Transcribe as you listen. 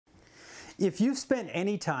If you've spent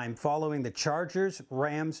any time following the Chargers,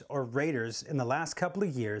 Rams, or Raiders in the last couple of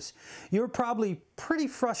years, you're probably pretty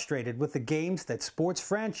frustrated with the games that sports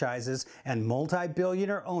franchises and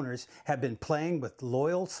multi-billionaire owners have been playing with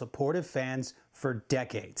loyal, supportive fans for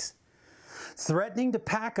decades, threatening to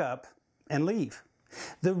pack up and leave.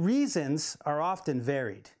 The reasons are often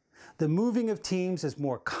varied. The moving of teams is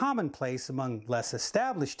more commonplace among less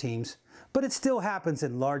established teams, but it still happens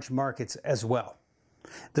in large markets as well.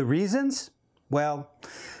 The reasons? Well,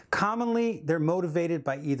 commonly they're motivated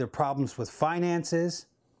by either problems with finances,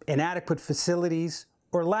 inadequate facilities,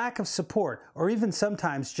 or lack of support, or even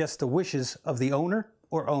sometimes just the wishes of the owner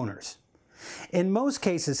or owners. In most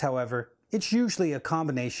cases, however, it's usually a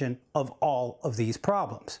combination of all of these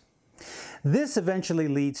problems. This eventually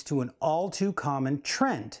leads to an all too common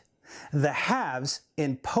trend: the haves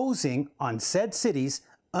imposing on said cities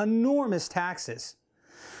enormous taxes,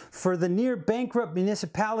 for the near bankrupt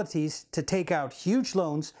municipalities to take out huge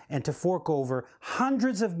loans and to fork over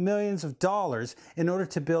hundreds of millions of dollars in order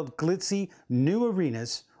to build glitzy new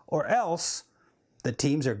arenas, or else the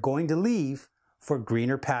teams are going to leave for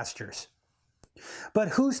greener pastures. But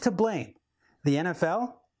who's to blame? The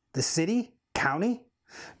NFL? The city? County?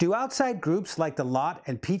 Do outside groups like the Lott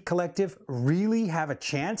and Pete Collective really have a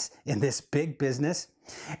chance in this big business?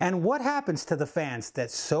 And what happens to the fans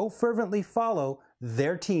that so fervently follow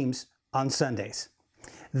their teams on Sundays?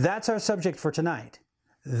 That's our subject for tonight.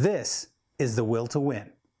 This is The Will to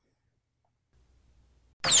Win.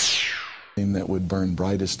 That would burn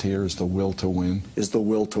brightest here is the will to win. Is the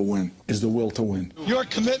will to win. Is the will to win. Your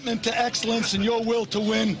commitment to excellence and your will to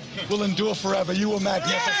win will endure forever. You were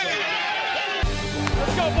magnificent.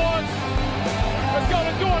 Let's go, boys. Let's go.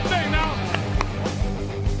 Let's do our thing now.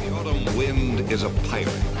 The autumn wind is a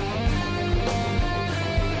pirate.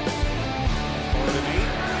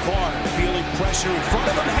 Clark feeling pressure in front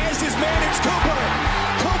of him, has his man, it's Cooper.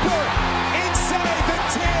 Cooper inside the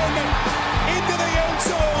 10, into the end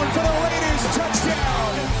zone for the Raiders,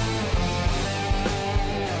 touchdown.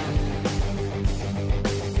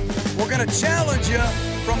 We're going to challenge you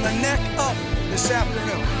from the neck up this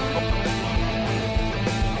afternoon.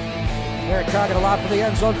 They're target a lot for the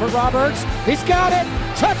end zone for Roberts. He's got it.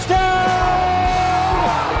 Touchdown!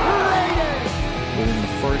 Raiders! Within the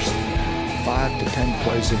first 5 to 10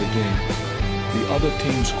 plays of the game, the other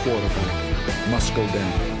team's quarterback must go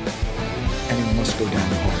down. And he must go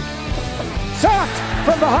down hard. Sacked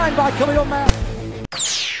from behind by Khalil Mack.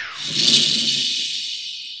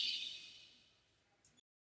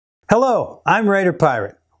 Hello, I'm Raider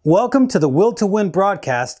Pirate. Welcome to the Will to Win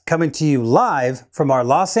broadcast, coming to you live from our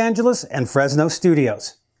Los Angeles and Fresno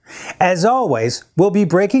studios. As always, we'll be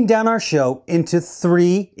breaking down our show into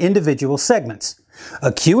 3 individual segments: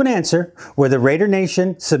 a Q and answer, where the Raider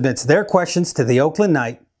Nation submits their questions to the Oakland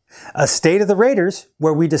Night; a State of the Raiders,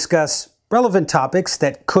 where we discuss relevant topics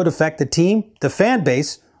that could affect the team, the fan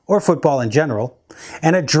base, or football in general;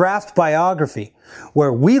 and a Draft Biography,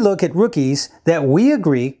 where we look at rookies that we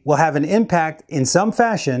agree will have an impact in some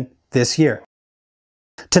fashion this year.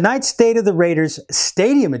 Tonight's State of the Raiders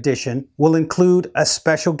Stadium Edition will include a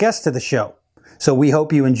special guest to the show, so we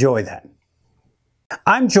hope you enjoy that.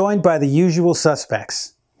 I'm joined by the usual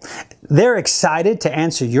suspects. They're excited to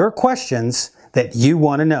answer your questions that you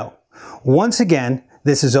want to know. Once again,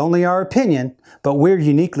 this is only our opinion, but we're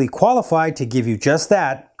uniquely qualified to give you just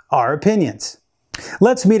that, our opinions.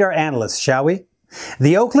 Let's meet our analysts, shall we?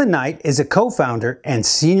 The Oakland Knight is a co-founder and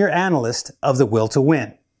senior analyst of The Will to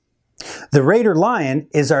Win. The Raider Lion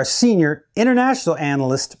is our senior international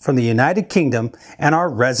analyst from the United Kingdom and our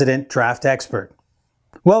resident draft expert.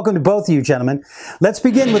 Welcome to both of you, gentlemen. Let's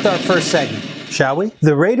begin with our first segment, shall we?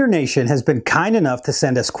 The Raider Nation has been kind enough to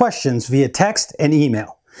send us questions via text and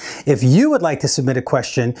email. If you would like to submit a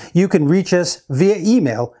question, you can reach us via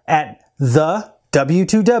email at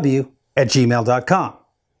thew2w@gmail.com.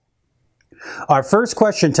 Our first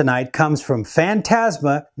question tonight comes from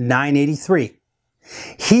Phantasma983.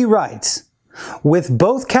 He writes, with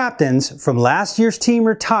both captains from last year's team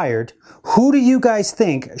retired, who do you guys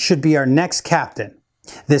think should be our next captain?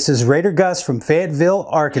 This is Raider Gus from Fayetteville,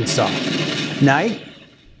 Arkansas. Knight?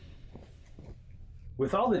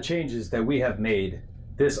 With all the changes that we have made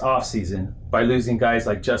this offseason by losing guys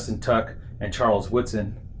like Justin Tuck and Charles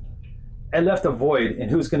Woodson, it left a void in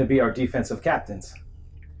who's going to be our defensive captains.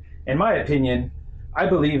 In my opinion, I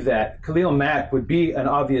believe that Khalil Mack would be an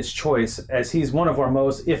obvious choice, as he's one of our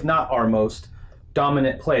most, if not our most,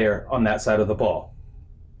 dominant player on that side of the ball.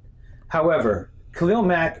 However, Khalil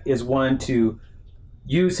Mack is one to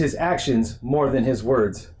use his actions more than his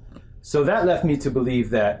words. So that left me to believe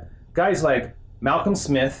that guys like Malcolm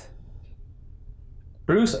Smith,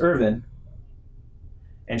 Bruce Irvin,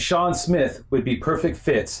 and Sean Smith would be perfect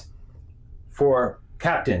fits for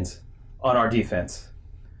captains on our defense.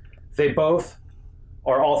 They both,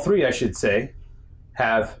 or all three I should say,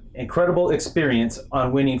 have incredible experience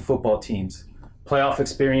on winning football teams, playoff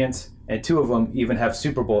experience, and two of them even have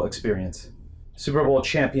Super Bowl experience, Super Bowl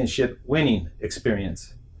championship winning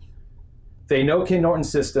experience. They know Kid Norton's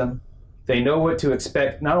system. They know what to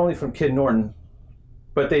expect, not only from Kid Norton,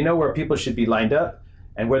 but they know where people should be lined up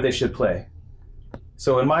and where they should play.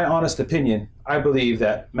 So in my honest opinion, I believe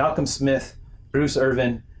that Malcolm Smith, Bruce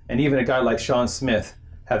Irvin, and even a guy like Sean Smith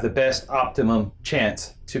have the best optimum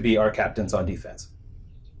chance to be our captains on defense.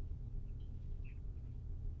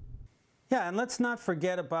 Yeah, and let's not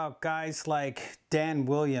forget about guys like Dan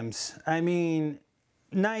Williams. I mean,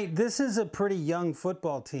 Knight, this is a pretty young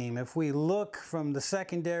football team. If we look from the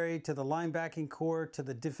secondary to the linebacking core to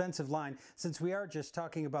the defensive line, since we are just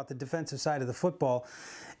talking about the defensive side of the football,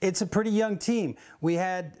 it's a pretty young team. We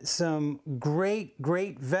had some great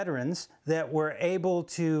veterans that were able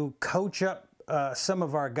to coach up some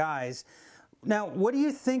of our guys. Now, what do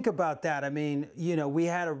you think about that? I mean, you know, we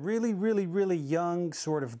had a really young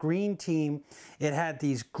sort of green team. It had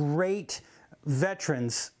these great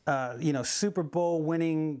veterans, you know, Super Bowl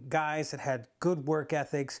winning guys that had good work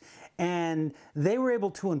ethics, and they were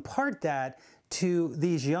able to impart that to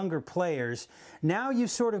these younger players. Now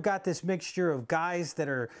you've sort of got this mixture of guys that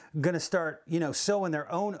are going to start, you know, sowing their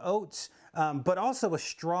own oats, but also a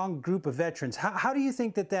strong group of veterans. How do you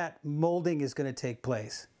think that molding is going to take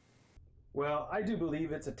place? Well, I do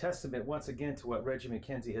believe it's a testament once again to what Reggie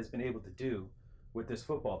McKenzie has been able to do with this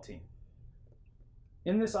football team.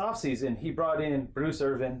 In this offseason, he brought in Bruce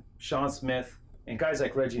Irvin, Sean Smith, and guys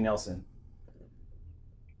like Reggie Nelson.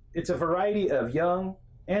 It's a variety of young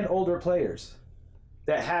and older players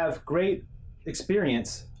that have great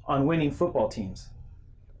experience on winning football teams.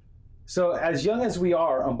 So as young as we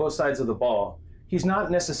are on both sides of the ball, he's not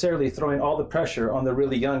necessarily throwing all the pressure on the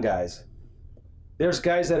really young guys. There's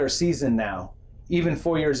guys that are seasoned now, even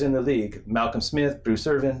 4 years in the league, Malcolm Smith, Bruce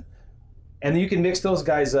Irvin, and you can mix those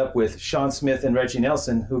guys up with Sean Smith and Reggie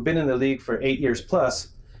Nelson, who've been in the league for 8 years plus,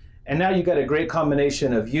 and now you got a great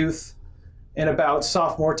combination of youth and about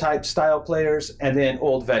sophomore type style players and then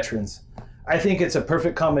old veterans. I think it's a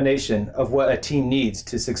perfect combination of what a team needs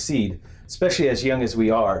to succeed, especially as young as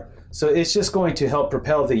we are. So it's just going to help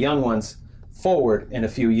propel the young ones forward in a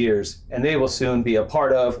few years, and they will soon be a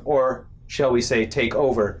part of, or shall we say, take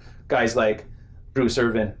over guys like Bruce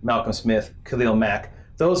Irvin, Malcolm Smith, Khalil Mack.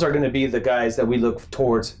 Those are going to be the guys that we look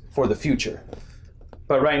towards for the future.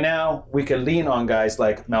 But right now, we can lean on guys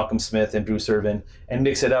like Malcolm Smith and Bruce Irvin and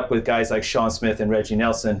mix it up with guys like Sean Smith and Reggie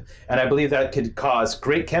Nelson. And I believe that could cause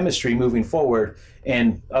great chemistry moving forward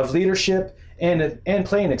and of leadership and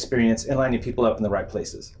playing experience and lining people up in the right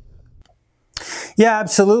places. Yeah,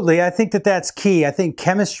 absolutely. I think that's key. I think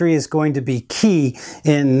chemistry is going to be key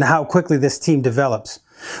in how quickly this team develops.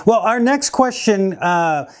 Well, our next question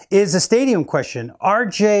is a stadium question.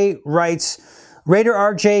 RJ writes, Raider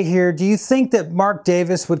RJ here, do you think that Mark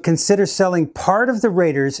Davis would consider selling part of the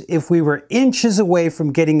Raiders if we were inches away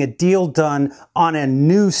from getting a deal done on a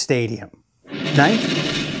new stadium? Knight?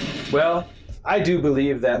 Well, I do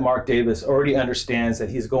believe that Mark Davis already understands that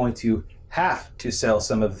he's going to have to sell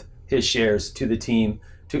some of his shares to the team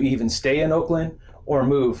to even stay in Oakland or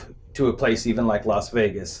move to a place even like Las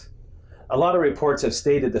Vegas. A lot of reports have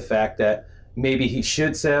stated the fact that maybe he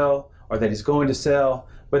should sell or that he's going to sell,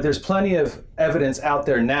 but there's plenty of evidence out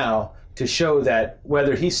there now to show that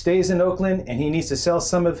whether he stays in Oakland and he needs to sell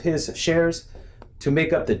some of his shares to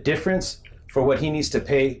make up the difference for what he needs to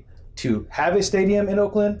pay to have a stadium in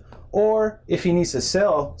Oakland, or if he needs to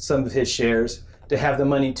sell some of his shares to have the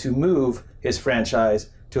money to move his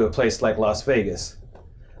franchise to a place like Las Vegas.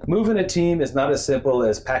 Moving a team is not as simple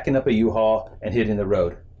as packing up a U-Haul and hitting the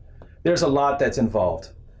road. There's a lot that's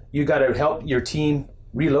involved. You got to help your team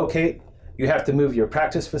relocate. You have to move your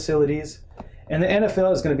practice facilities. And the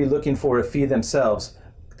NFL is going to be looking for a fee themselves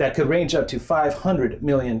that could range up to $500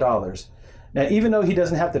 million. Now, even though he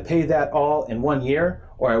doesn't have to pay that all in 1 year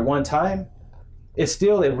or at one time, it's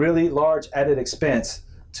still a really large added expense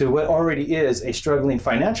to what already is a struggling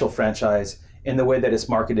financial franchise in the way that it's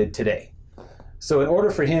marketed today. So in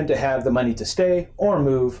order for him to have the money to stay or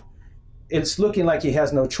move, it's looking like he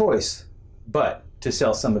has no choice but to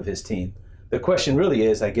sell some of his team. The question really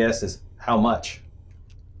is, I guess, is how much?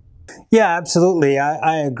 Yeah, absolutely.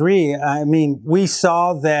 I agree. I mean, we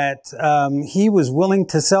saw that he was willing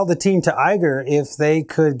to sell the team to Iger if they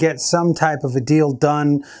could get some type of a deal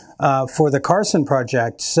done for the Carson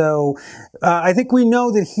project. So I think we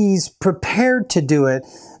know that he's prepared to do it.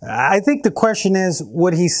 I think the question is,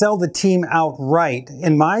 would he sell the team outright?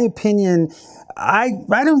 In my opinion, I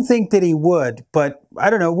don't think that he would, but I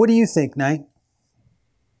don't know. What do you think, Knight?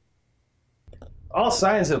 All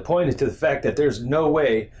signs have pointed to the fact that there's no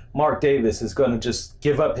way Mark Davis is going to just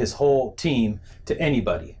give up his whole team to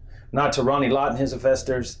anybody. Not to Ronnie Lott and his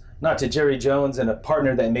investors, not to Jerry Jones and a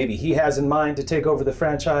partner that maybe he has in mind to take over the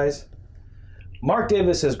franchise. Mark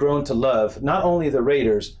Davis has grown to love not only the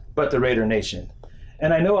Raiders, but the Raider Nation.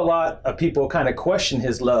 And I know a lot of people kind of question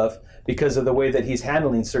his love because of the way that he's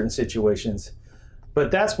handling certain situations.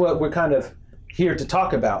 But that's what we're kind of here to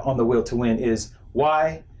talk about on The Will to Win, is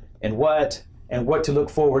why and what to look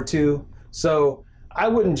forward to. So I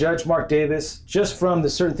wouldn't judge Mark Davis just from the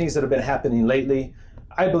certain things that have been happening lately.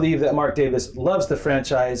 I believe that Mark Davis loves the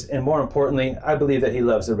franchise, and more importantly, I believe that he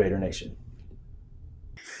loves the Raider Nation.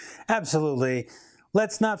 Absolutely.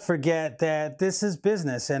 Let's not forget that this is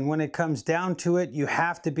business, and when it comes down to it, you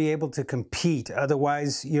have to be able to compete.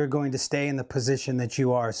 Otherwise, you're going to stay in the position that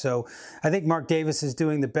you are. So I think Mark Davis is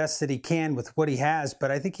doing the best that he can with what he has, but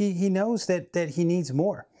I think he knows that he needs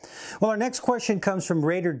more. Well, our next question comes from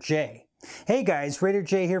Raider J. Hey guys, Raider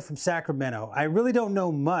J here from Sacramento. I really don't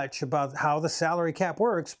know much about how the salary cap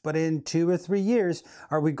works, but in 2 or 3 years,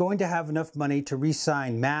 are we going to have enough money to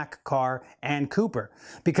re-sign Mack, Carr, and Cooper?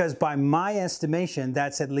 Because by my estimation,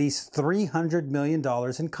 that's at least $300 million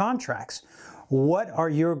in contracts. What are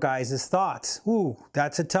your guys' thoughts? Ooh,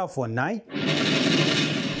 that's a tough one, Knight.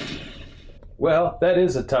 Well, that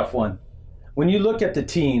is a tough one. When you look at the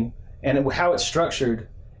team and how it's structured,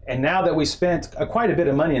 and now that we spent quite a bit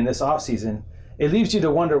of money in this offseason, it leaves you to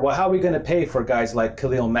wonder, well, how are we going to pay for guys like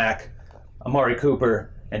Khalil Mack, Amari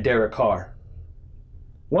Cooper, and Derek Carr?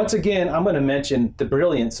 Once again, I'm going to mention the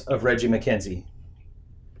brilliance of Reggie McKenzie.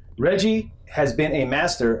 Reggie has been a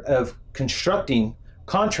master of constructing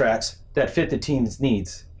contracts that fit the team's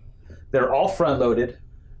needs. They're all front-loaded,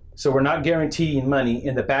 so we're not guaranteeing money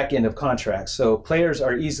in the back end of contracts. So players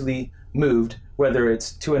are easily moved, whether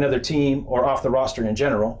it's to another team or off the roster in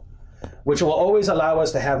general, which will always allow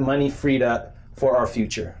us to have money freed up for our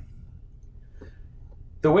future.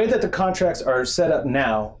 The way that the contracts are set up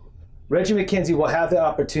now, Reggie McKenzie will have the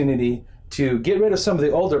opportunity to get rid of some of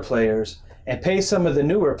the older players and pay some of the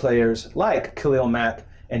newer players like Khalil Mack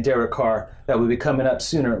and Derek Carr that will be coming up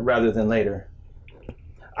sooner rather than later.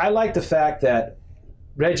 I like the fact that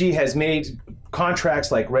Reggie has made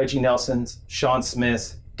contracts like Reggie Nelson's, Sean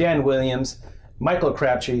Smith's, Dan Williams, Michael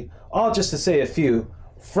Crabtree, all just to say a few,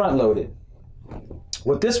 front-loaded.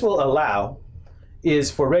 What this will allow is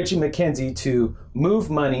for Reggie McKenzie to move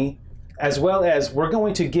money, as well as we're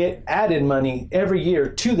going to get added money every year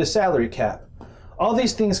to the salary cap. All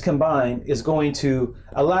these things combined is going to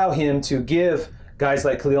allow him to give guys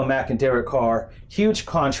like Khalil Mack and Derek Carr huge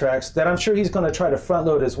contracts that I'm sure he's going to try to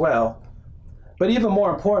front-load as well. But even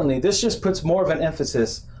more importantly, this just puts more of an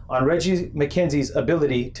emphasis on Reggie McKenzie's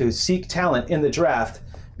ability to seek talent in the draft,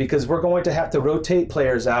 because we're going to have to rotate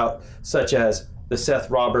players out, such as the Seth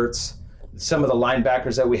Roberts, some of the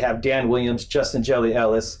linebackers that we have, Dan Williams, Justin Jelly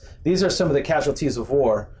Ellis. These are some of the casualties of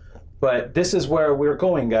war. But this is where we're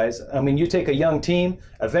going, guys. I mean, you take a young team,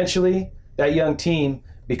 eventually that young team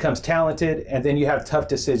becomes talented, and then you have tough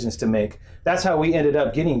decisions to make. That's how we ended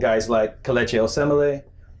up getting guys like Kelechi Osemele,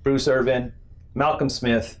 Bruce Irvin, Malcolm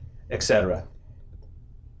Smith, etc.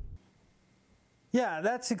 Yeah,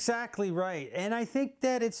 that's exactly right. And I think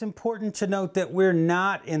that it's important to note that we're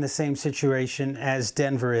not in the same situation as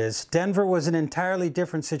Denver is. Denver was an entirely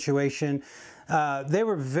different situation. They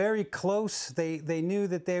were very close. They knew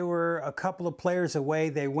that they were a couple of players away.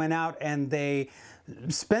 They went out and they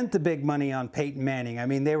spent the big money on Peyton Manning. I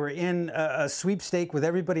mean, they were in a sweepstake with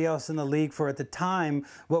everybody else in the league for, at the time,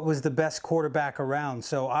 what was the best quarterback around.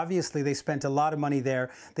 So obviously they spent a lot of money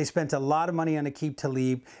there. They spent a lot of money on Aqib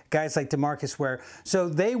Talib, guys like DeMarcus Ware. So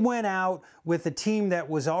they went out with a team that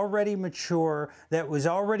was already mature, that was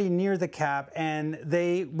already near the cap, and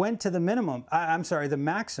they went to the minimum. I'm sorry, the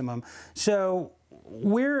maximum. So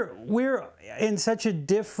we're in such a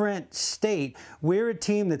different state. We're a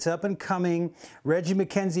team that's up and coming. Reggie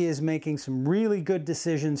McKenzie is making some really good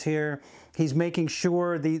decisions here. He's making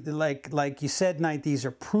sure, like you said, Knight, these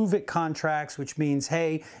are prove-it contracts, which means,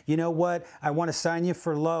 hey, you know what? I want to sign you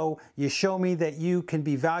for low. You show me that you can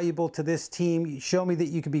be valuable to this team. You show me that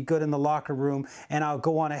you can be good in the locker room, and I'll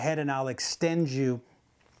go on ahead and I'll extend you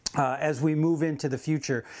as we move into the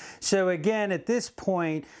future. So again, at this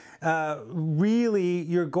point, really,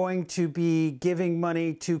 you're going to be giving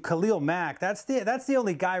money to Khalil Mack. That's the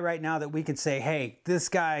only guy right now that we can say, hey, this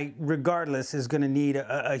guy, regardless, is going to need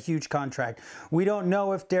a huge contract. We don't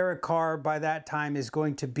know if Derek Carr by that time is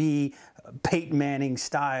going to be Peyton Manning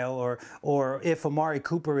style, or if Amari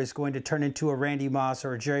Cooper is going to turn into a Randy Moss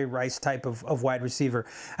or a Jerry Rice type of wide receiver.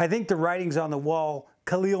 I think the writing's on the wall.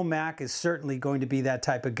 Khalil Mack is certainly going to be that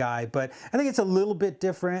type of guy, but I think it's a little bit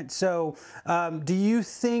different. So do you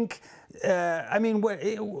think, I mean,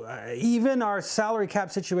 even our salary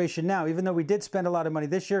cap situation now, even though we did spend a lot of money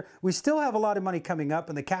this year, we still have a lot of money coming up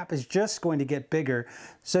and the cap is just going to get bigger.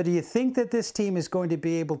 So do you think that this team is going to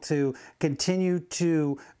be able to continue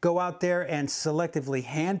to go out there and selectively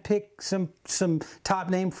handpick some top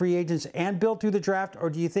name free agents and build through the draft? Or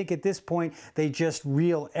do you think at this point they just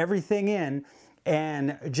reel everything in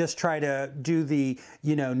and just try to do the,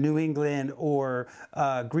 New England or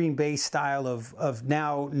Green Bay style of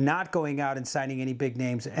now not going out and signing any big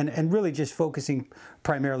names and really just focusing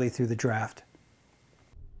primarily through the draft?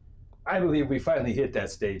 I believe we finally hit that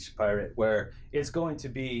stage, Pirate, where it's going to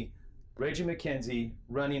be Reggie McKenzie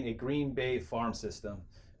running a Green Bay farm system,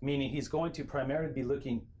 meaning he's going to primarily be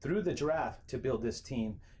looking through the draft to build this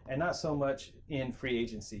team and not so much in free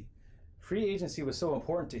agency. Free agency was so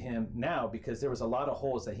important to him now because there was a lot of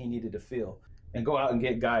holes that he needed to fill, and go out and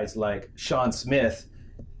get guys like Sean Smith,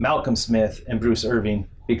 Malcolm Smith, and Bruce Irving,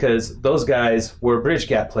 because those guys were bridge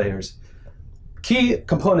gap players. Key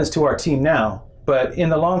components to our team now, but in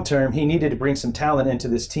the long term, he needed to bring some talent into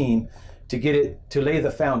this team to get it to lay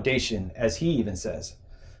the foundation, as he even says.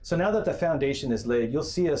 So now that the foundation is laid, you'll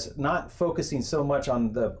see us not focusing so much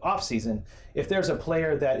on the offseason. If there's a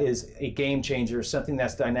player that is a game changer, something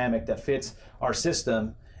that's dynamic, that fits our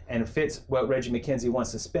system and fits what Reggie McKenzie wants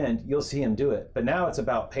to spend, you'll see him do it. But now it's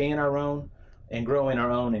about paying our own and growing our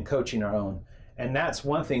own and coaching our own. And that's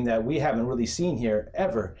one thing that we haven't really seen here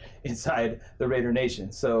ever inside the Raider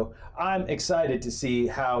Nation. So I'm excited to see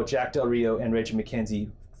how Jack Del Rio and Reggie McKenzie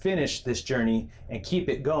finish this journey and keep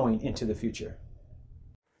it going into the future.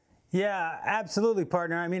 Yeah, absolutely,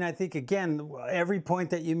 partner. I mean, I think, again, every point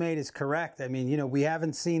that you made is correct. I mean, we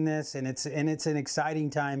haven't seen this, and it's an exciting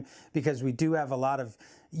time because we do have a lot of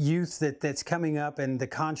youth that's coming up, and the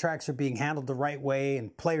contracts are being handled the right way,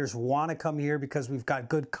 and players want to come here because we've got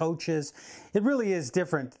good coaches. It really is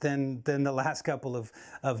different than the last couple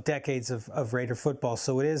of decades of Raider football.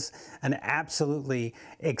 So it is an absolutely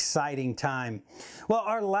exciting time. Well,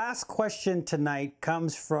 our last question tonight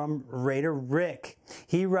comes from Raider Rick.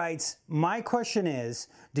 He writes, my question is,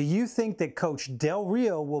 do you think that Coach Del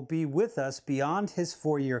Rio will be with us beyond his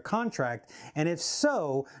 4-year contract? And if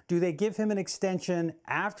so, do they give him an extension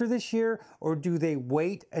after this year, or do they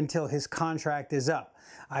wait until his contract is up?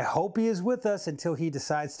 I hope he is with us until he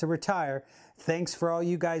decides to retire. Thanks for all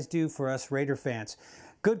you guys do for us Raider fans.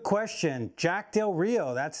 Good question. Jack Del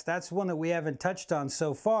Rio, that's one that we haven't touched on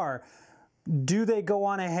so far. Do they go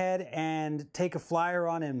on ahead and take a flyer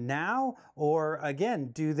on him now? Or again,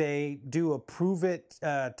 do they do a prove it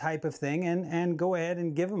type of thing and go ahead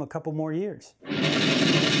and give him a couple more years?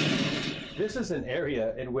 This is an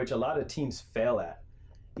area in which a lot of teams fail at.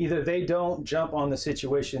 Either they don't jump on the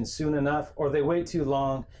situation soon enough, or they wait too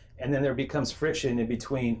long, and then there becomes friction in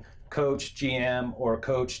between coach, GM, or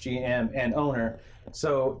coach, GM, and owner.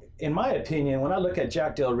 So in my opinion, when I look at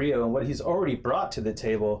Jack Del Rio and what he's already brought to the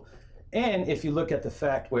table, and if you look at the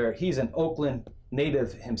fact where he's an Oakland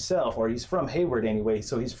native himself, or he's from Hayward anyway,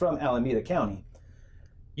 so he's from Alameda County,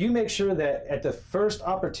 you make sure that at the first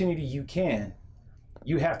opportunity you can,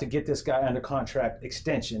 you have to get this guy under contract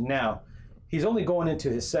extension. Now, he's only going into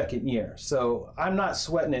his 2nd year, so I'm not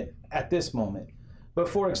sweating it at this moment. But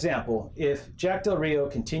for example, if Jack Del Rio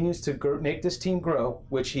continues to make this team grow,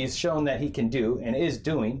 which he's shown that he can do and is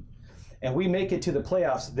doing, and we make it to the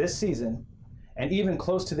playoffs this season, and even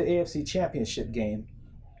close to the AFC Championship game,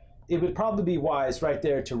 it would probably be wise right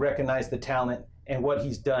there to recognize the talent and what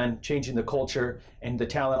he's done, changing the culture and the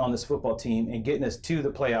talent on this football team and getting us to the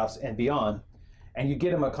playoffs and beyond, and you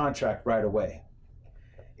get him a contract right away.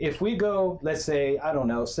 If we go, let's say, I don't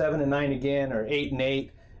know, 7-9 again, or 8-8,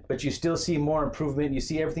 but you still see more improvement, you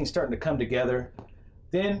see everything starting to come together,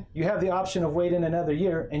 then you have the option of waiting another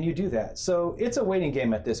year, and you do that. So it's a waiting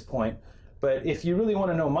game at this point. But if you really want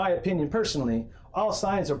to know my opinion personally, all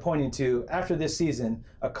signs are pointing to, after this season,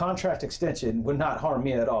 a contract extension would not harm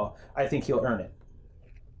me at all. I think he'll earn it.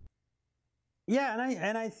 Yeah,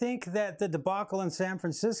 and I think that the debacle in San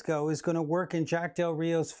Francisco is going to work in Jack Del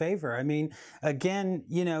Rio's favor. I mean, again,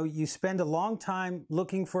 you know, you spend a long time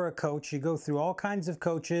looking for a coach. You go through all kinds of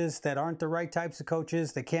coaches that aren't the right types of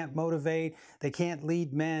coaches. They can't motivate. They can't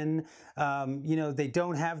lead men. You know, they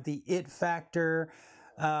don't have the it factor.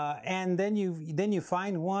 And then you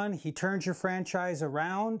find one, he turns your franchise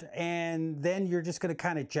around, and then you're just going to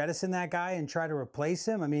kind of jettison that guy and try to replace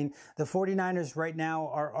him. I mean, the 49ers right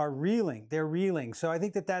now are reeling. They're reeling. So I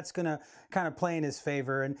think that that's going to kind of play in his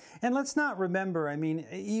favor. And let's not remember, I mean,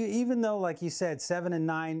 even though, like you said,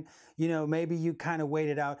 7-9, you know, maybe you kind of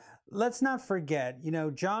waited out. Let's not forget, you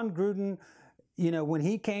know, John Gruden, you know, when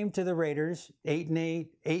he came to the Raiders, 8-8,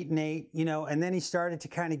 8-8, you know, and then he started to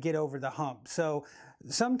kind of get over the hump. So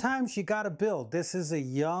sometimes you got to build. This is a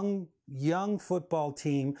young football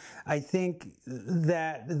team. I think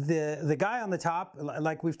that the guy on the top,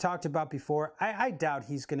 like we've talked about before, I doubt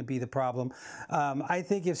he's going to be the problem. I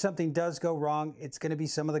think if something does go wrong, it's going to be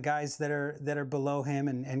some of the guys that are below him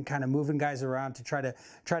and kind of moving guys around to try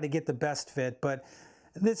to get the best fit. But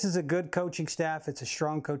this is a good coaching staff. It's a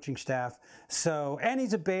strong coaching staff. So, and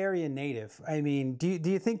he's a Bay Area native. I mean, do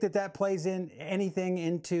you think that plays in anything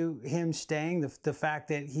into him staying? The fact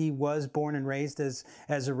that he was born and raised as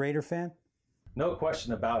a Raider fan? No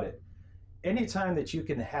question about it. Anytime that you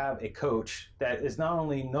can have a coach that is not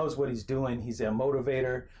only knows what he's doing, he's a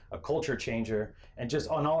motivator, a culture changer, and just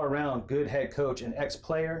an all-around good head coach and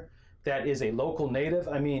ex-player that is a local native.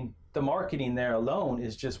 I mean, the marketing there alone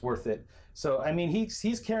is just worth it. So, I mean,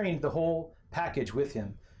 he's carrying the whole package with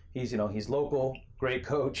him. He's local, great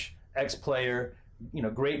coach, ex-player, you know,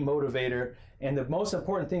 great motivator. And the most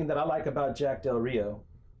important thing that I like about Jack Del Rio,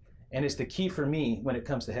 and it's the key for me when it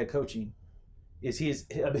comes to head coaching, is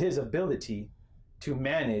his ability to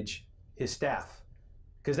manage his staff.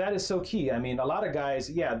 Because that is so key. I mean, a lot of guys,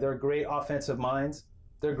 yeah, they're great offensive minds,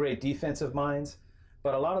 they're great defensive minds,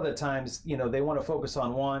 but a lot of the times, you know, they want to focus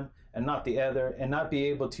on one and not the other, and not be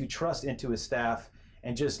able to trust into his staff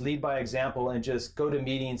and just lead by example and just go to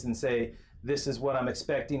meetings and say, this is what I'm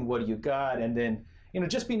expecting, what do you got? And then, you know,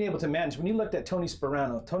 just being able to manage. When you looked at Tony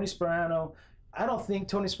Sparano, I don't think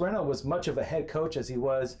Tony Sparano was much of a head coach as he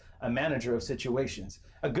was a manager of situations.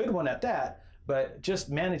 A good one at that, but just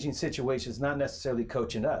managing situations, not necessarily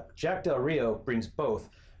coaching up. Jack Del Rio brings both.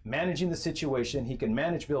 Managing the situation, he can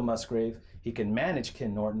manage Bill Musgrave, he can manage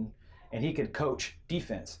Ken Norton, and he could coach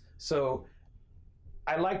defense. So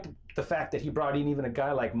I liked the fact that he brought in even a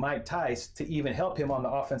guy like Mike Tice to even help him on the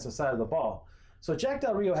offensive side of the ball. So Jack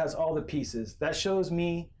Del Rio has all the pieces. That shows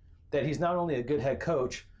me that he's not only a good head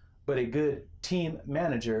coach, but a good team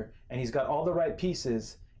manager, and he's got all the right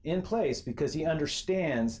pieces in place because he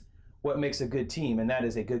understands what makes a good team, and that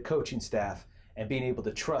is a good coaching staff and being able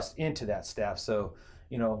to trust into that staff. So,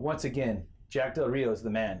 you know, once again, Jack Del Rio is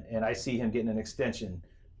the man, and I see him getting an extension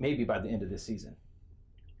maybe by the end of this season.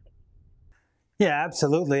 Yeah,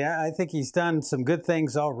 absolutely. I think he's done some good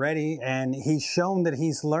things already, and he's shown that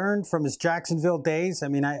he's learned from his Jacksonville days. I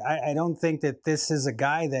mean, I don't think that this is a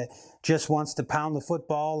guy that just wants to pound the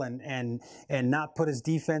football and not put his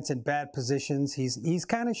defense in bad positions. He's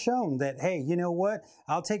kind of shown that, hey, you know what?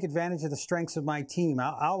 I'll take advantage of the strengths of my team.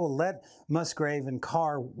 I will let Musgrave and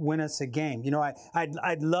Carr win us a game. You know,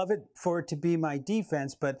 I'd love it for it to be my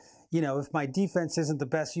defense, but you know, if my defense isn't the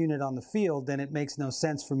best unit on the field, then it makes no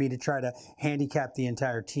sense for me to try to handicap the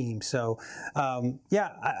entire team. So,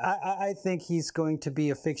 yeah, I think he's going to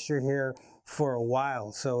be a fixture here for a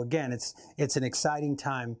while. So again, it's an exciting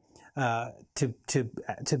time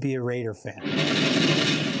to be a Raider fan.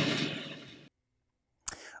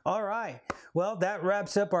 All right. Well, that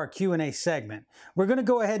wraps up our Q&A segment. We're going to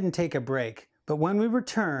go ahead and take a break. But when we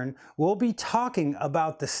return, we'll be talking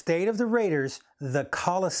about the state of the Raiders, the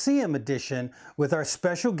Coliseum edition, with our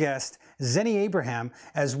special guest, Zennie Abraham,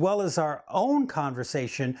 as well as our own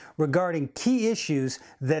conversation regarding key issues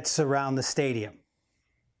that surround the stadium.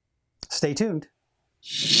 Stay tuned.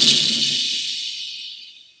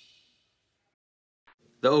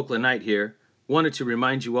 The Oakland Knight here. Wanted to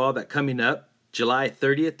remind you all that coming up, July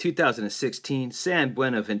 30th, 2016, San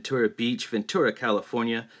Buenaventura Beach, Ventura,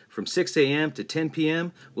 California, from 6 a.m. to 10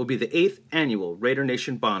 p.m. will be the 8th annual Raider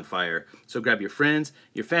Nation Bonfire. So grab your friends,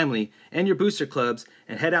 your family, and your booster clubs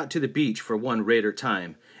and head out to the beach for one Raider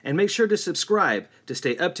time. And make sure to subscribe to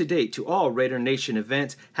stay up to date to all Raider Nation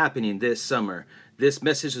events happening this summer. This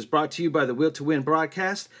message is brought to you by the Will to Win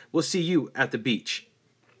broadcast. We'll see you at the beach.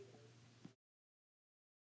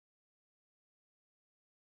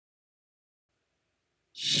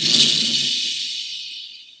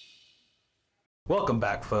 Welcome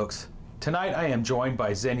back, folks. Tonight I am joined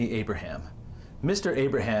by Zennie Abraham. Mr.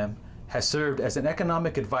 Abraham has served as an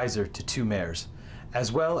economic advisor to 2 mayors,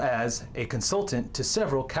 as well as a consultant to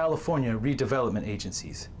several California redevelopment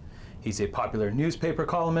agencies. He's a popular newspaper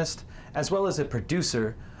columnist, as well as a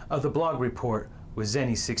producer of the blog report with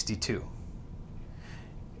Zennie 62,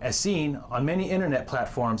 as seen on many internet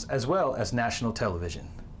platforms as well as national television.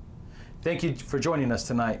 Thank you for joining us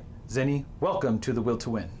tonight. Zennie, welcome to The Will to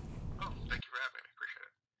Win. Oh, thank you for having me. I appreciate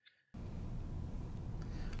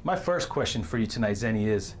it. My first question for you tonight, Zennie,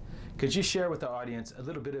 is could you share with the audience a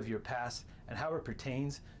little bit of your past and how it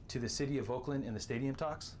pertains to the city of Oakland and the stadium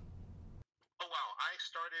talks? Oh, wow. I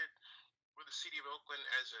started with the city of Oakland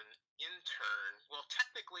as an intern. Well,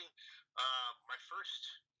 technically, my first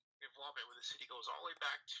involvement with the city goes all the way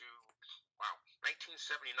back to,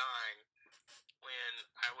 1979, when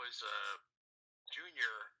I was a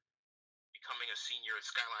junior becoming a senior at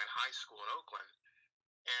Skyline High School in Oakland,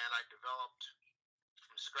 and I developed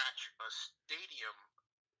from scratch a stadium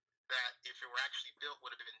that, if it were actually built,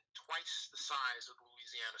 would have been twice the size of the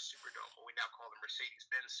Louisiana Superdome, what we now call the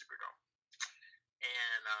Mercedes-Benz Superdome.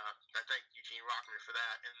 And I thank Eugene Rockman for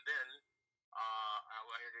that. And then I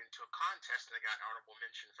entered into a contest, and I got honorable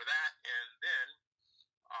mention for that. And then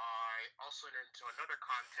I also entered into another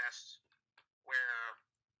contest where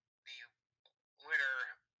the winner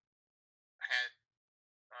had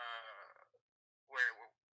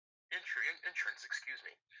entrance,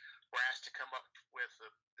 were asked to come up with a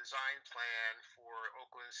design plan for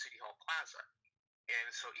Oakland City Hall Plaza. And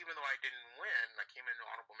so even though I didn't win, I came into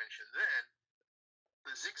honorable mention then,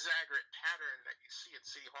 the zigzag pattern that you see at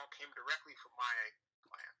City Hall came directly from my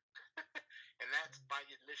plan. And that's by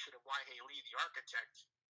the admission of Y.Hay Lee, the architect,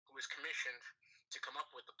 who was commissioned to come up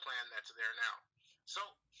with the plan that's there now. So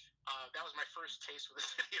that was my first taste with the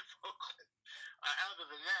city of Oakland. Other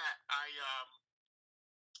than that,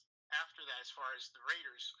 after that, as far as the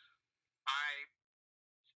Raiders, I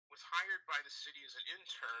was hired by the city as an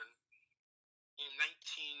intern in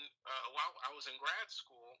I was in grad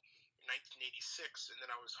school in 1986, and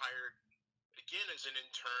then I was hired again as an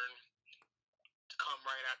intern to come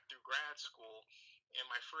right out through grad school. And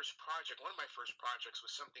my first project, one of my first projects,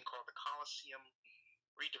 was something called the Coliseum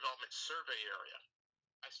Redevelopment Survey Area.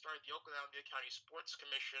 I started the Oakland Alemeda County Sports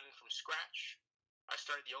Commission from scratch. I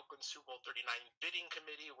started the Oakland Super Bowl 39 bidding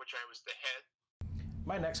committee, of which I was the head.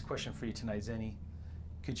 My next question for you tonight, Zennie,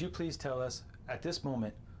 could you please tell us, at this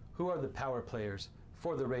moment, who are the power players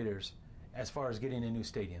for the Raiders as far as getting a new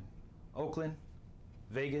stadium? Oakland,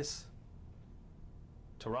 Vegas,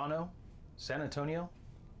 Toronto, San Antonio?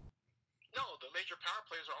 No, the major power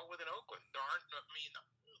players are all within Oakland. There aren't,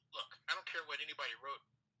 look, I don't care what anybody wrote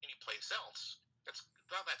anyplace else. That's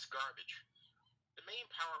garbage. The main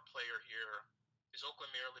power player here is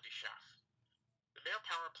Oakland Mayor Libby Schaaf. The main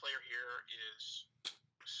power player here is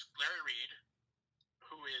Larry Reed,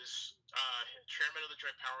 who is chairman of the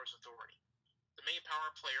Joint Powers Authority. The main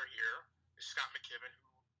power player here is Scott McKibben,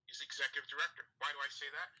 who is executive director. Why do I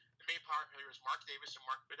say that? The main power player is Mark Davis and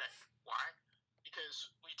Mark Bidet. Why?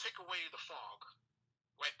 Because when you take away the fog,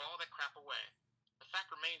 wipe all that crap away, the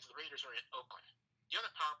fact remains the Raiders are in Oakland. The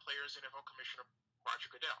other power player is NFL Commissioner Roger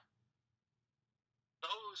Goodell.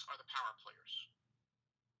 Those are the power players.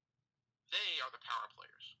 They are the power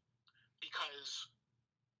players. Because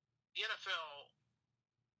the NFL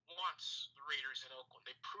wants the Raiders in Oakland.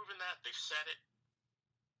 They've proven that. They've said it.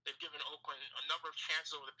 They've given Oakland a number of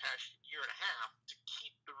chances over the past year and a half to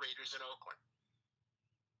keep the Raiders in Oakland.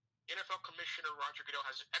 NFL Commissioner Roger Goodell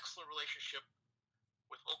has an excellent relationship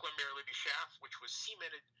with Oakland Mayor Libby Schaaf, which was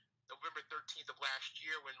cemented November 13th of last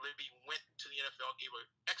year when Libby went to the NFL, gave an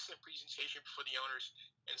excellent presentation before the owners,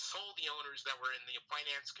 and sold the owners that were in the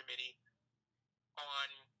finance committee on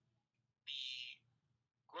the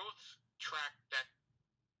growth track that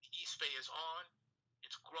the East Bay is on,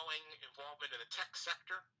 its growing involvement in the tech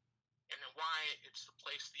sector, and why it's the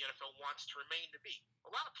place the NFL wants to remain to be.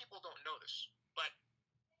 A lot of people don't know this, but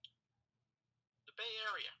the Bay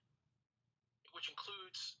Area, which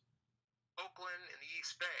includes Oakland and the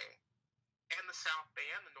East Bay, and the South Bay,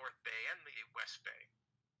 and the North Bay, and the West Bay,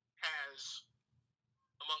 has,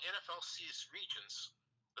 among NFLC's regions,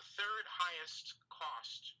 the third highest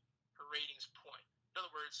cost per ratings point. In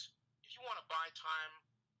other words, if you want to buy time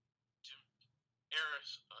to air a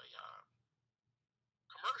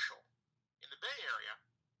commercial in the Bay Area,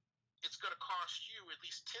 it's going to cost you at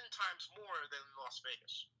least 10 times more than Las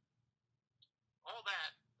Vegas. All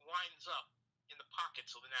that winds up in the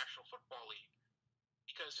pockets of the National Football League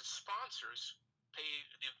because its sponsors pay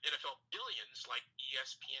the NFL billions like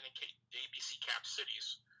ESPN and the ABC Cap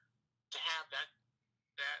Cities to have the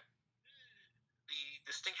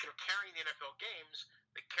distinction of carrying the NFL games.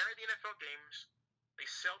 They carry the NFL games, They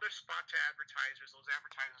sell their spot to advertisers. Those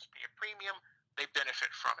advertisers pay a premium. They benefit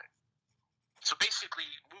from it. So basically,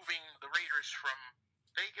 moving the Raiders from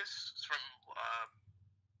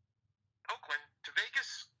Oakland to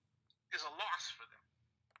Vegas is a loss for them.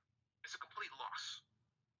 It's a complete loss.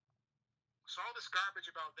 So all this garbage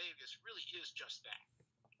about Vegas really is just that.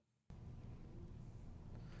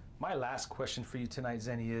 My last question for you tonight,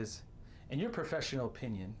 Zennie, is, in your professional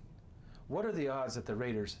opinion, what are the odds that the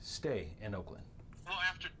Raiders stay in Oakland? Well,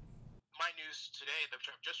 after my news today, which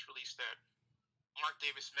I've just released, that Mark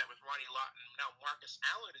Davis met with Ronnie Lott, and now Marcus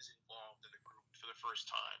Allen is involved in the group for the first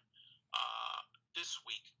time this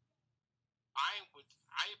week. I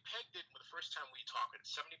pegged it the first time we talked at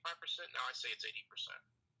 75%. Now I say it's 80%.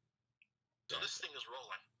 So this thing is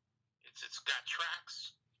rolling. It's got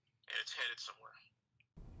tracks, and it's headed somewhere.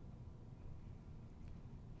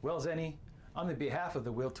 Well, Zennie, on the behalf of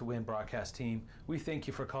the Will to Win broadcast team, we thank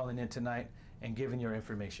you for calling in tonight and giving your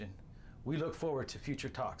information. We look forward to future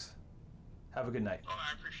talks. Have a good night. Oh,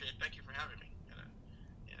 I appreciate it. Thank you for having me.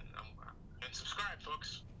 And subscribe,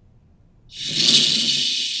 folks.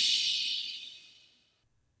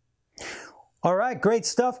 All right, great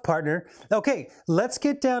stuff, partner. Okay, let's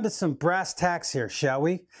get down to some brass tacks here, shall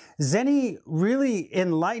we? Zennie really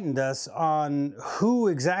enlightened us on who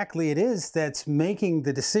exactly it is that's making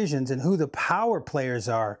the decisions and who the power players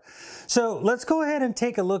are. So let's go ahead and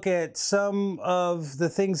take a look at some of the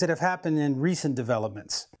things that have happened in recent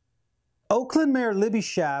developments. Oakland Mayor Libby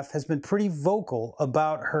Schaaf has been pretty vocal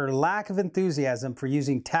about her lack of enthusiasm for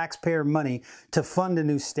using taxpayer money to fund a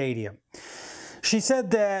new stadium. She said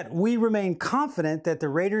that we remain confident that the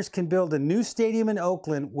Raiders can build a new stadium in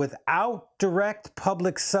Oakland without direct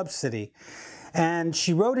public subsidy. And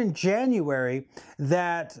she wrote in January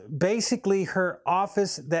that basically her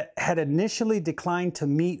office that had initially declined to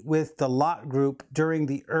meet with the Lott Group during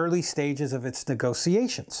the early stages of its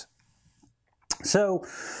negotiations. So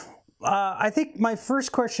I think my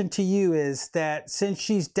first question to you is that since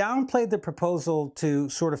she's downplayed the proposal to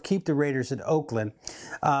sort of keep the Raiders in Oakland,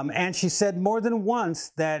 and she said more than once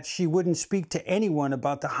that she wouldn't speak to anyone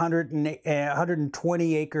about the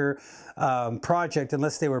 120-acre project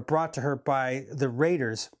unless they were brought to her by the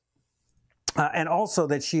Raiders, and also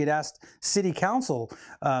that she had asked City Council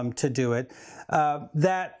to do it,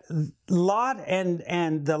 that Lott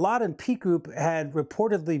and the Lott and Peak Group had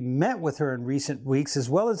reportedly met with her in recent weeks, as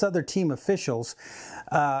well as other team officials,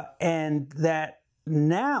 and that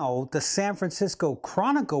now the San Francisco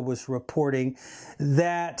Chronicle was reporting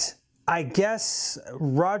that I guess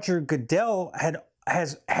Roger Goodell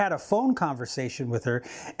has had a phone conversation with her,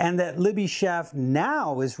 and that Libby Schaaf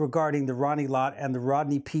now is regarding the Ronnie Lott and the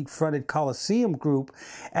Rodney Peake-fronted Coliseum group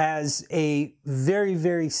as a very,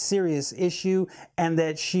 very serious issue, and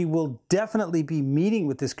that she will definitely be meeting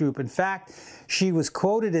with this group. In fact, she was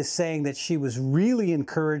quoted as saying that she was really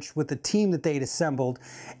encouraged with the team that they'd assembled,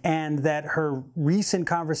 and that her recent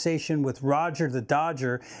conversation with Roger the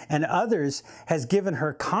Dodger and others has given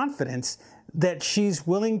her confidence that she's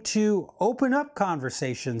willing to open up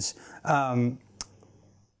conversations.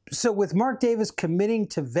 So with Mark Davis committing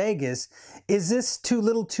to Vegas, is this too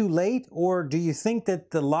little too late? Or do you think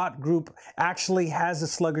that the Lott Group actually has a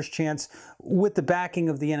sluggish chance with the backing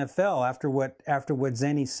of the NFL after what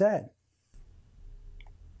Zennie said?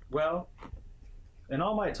 Well, in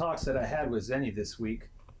all my talks that I had with Zennie this week,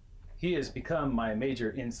 he has become my major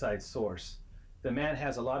inside source. The man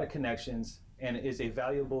has a lot of connections and is a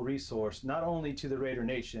valuable resource, not only to the Raider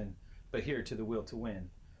Nation, but here to the Will to Win.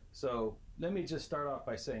 So let me just start off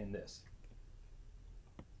by saying this.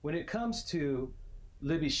 When it comes to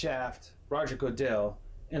Libby Schaaf, Roger Goodell,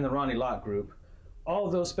 and the Ronnie Lott Group, all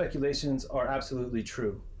of those speculations are absolutely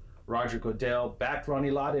true. Roger Goodell backed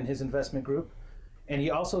Ronnie Lott in his investment group, and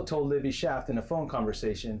he also told Libby Schaaf in a phone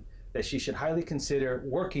conversation that she should highly consider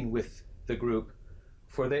working with the group,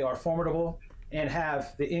 for they are formidable and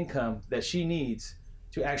have the income that she needs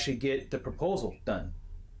to actually get the proposal done.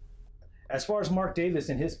 As far as Mark Davis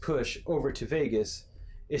and his push over to Vegas,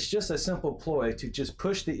 it's just a simple ploy to just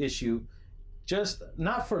push the issue, just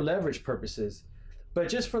not for leverage purposes, but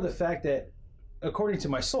just for the fact that, according to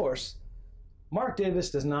my source, Mark Davis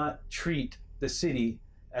does not treat the city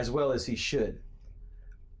as well as he should.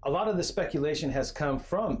 A lot of the speculation has come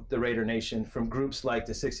from the Raider Nation, from groups like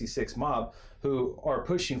the 66 Mob, who are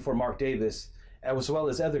pushing for Mark Davis, as well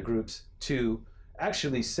as other groups, to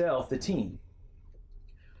actually sell the team.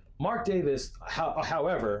 Mark Davis,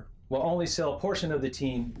 however, will only sell a portion of the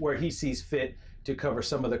team where he sees fit to cover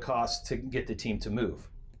some of the costs to get the team to move.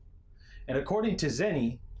 And according to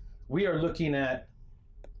Zennie, we are looking at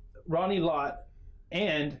Ronnie Lott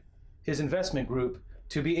and his investment group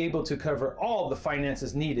to be able to cover all the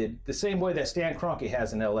finances needed, the same way that Stan Kroenke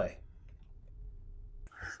has in LA.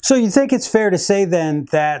 So you think it's fair to say then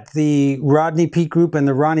that the Rodney Peete Group and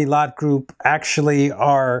the Ronnie Lott Group actually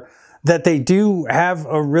are, that they do have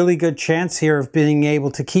a really good chance here of being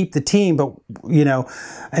able to keep the team? But, you know,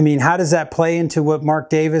 I mean, how does that play into what Mark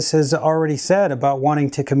Davis has already said about wanting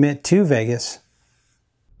to commit to Vegas?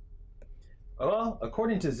 Well,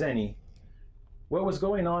 according to Zennie, what was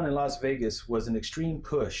going on in Las Vegas was an extreme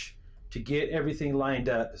push to get everything lined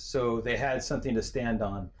up so they had something to stand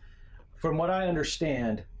on. From what I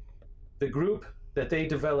understand, the group that they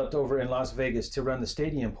developed over in Las Vegas to run the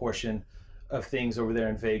stadium portion of things over there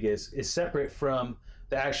in Vegas is separate from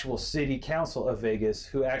the actual city council of Vegas,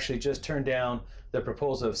 who actually just turned down the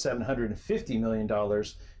proposal of $750 million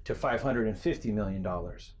to $550 million.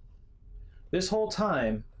 This whole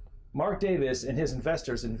time, Mark Davis and his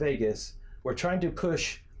investors in Vegas were trying to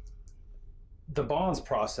push the bonds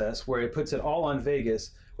process where it puts it all on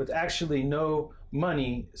Vegas with actually no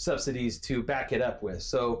money subsidies to back it up with.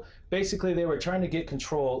 So basically they were trying to get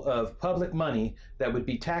control of public money that would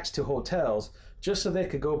be taxed to hotels just so they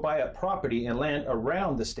could go buy up property and land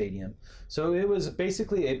around the stadium. So it was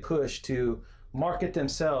basically a push to market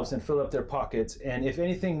themselves and fill up their pockets. And if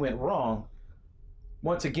anything went wrong,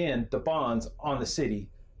 once again, the bonds on the city,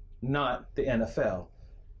 not the NFL.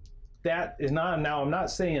 That is not, now I'm not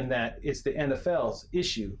saying that it's the NFL's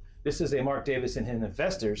issue. This is a Mark Davis and his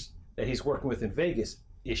investors that he's working with in Vegas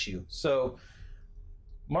issue. So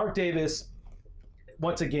Mark Davis,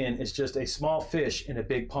 once again, is just a small fish in a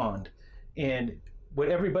big pond. And what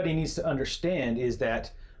everybody needs to understand is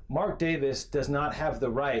that Mark Davis does not have the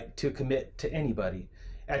right to commit to anybody.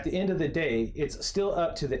 At the end of the day, it's still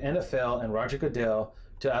up to the NFL and Roger Goodell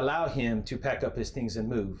to allow him to pack up his things and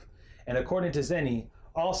move. And according to Zennie,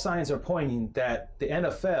 all signs are pointing that the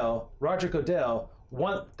NFL, Roger Goodell,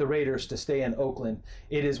 want the Raiders to stay in Oakland.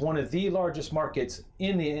 It is one of the largest markets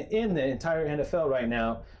in the entire NFL right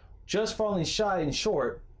now, just falling shy and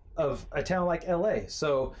short of a town like LA.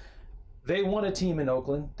 So they want a team in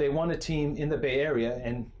Oakland. They want a team in the Bay Area.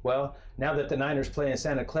 And well, now that the Niners play in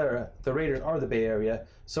Santa Clara, the Raiders are the Bay Area.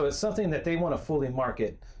 So it's something that they want to fully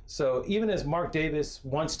market. So even as Mark Davis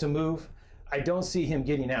wants to move, I don't see him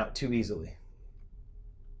getting out too easily.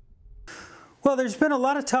 Well, there's been a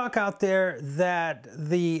lot of talk out there that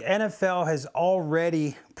the NFL has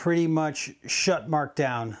already pretty much shut Mark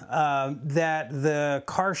down. That the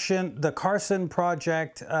Carson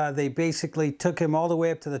project, they basically took him all the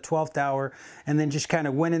way up to the 12th hour and then just kind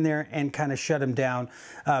of went in there and kind of shut him down.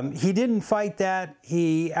 He didn't fight that.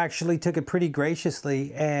 He actually took it pretty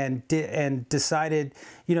graciously and decided,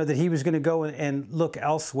 you know, that he was going to go and look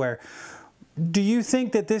elsewhere. Do you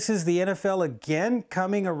think that this is the NFL again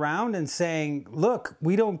coming around and saying, look,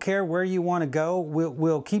 we don't care where you want to go.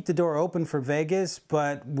 We'll keep the door open for Vegas,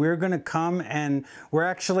 but we're going to come and we're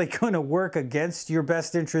actually going to work against your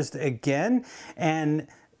best interest again and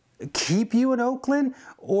keep you in Oakland?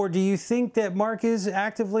 Or do you think that Mark is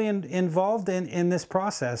actively involved in this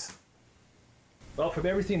process? Well, from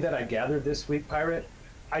everything that I gathered this week, Pirate,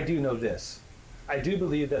 I do know this. I do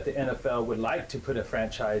believe that the NFL would like to put a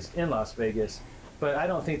franchise in Las Vegas, but I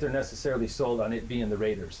don't think they're necessarily sold on it being the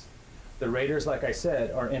Raiders. The Raiders, like I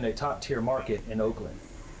said, are in a top-tier market in Oakland.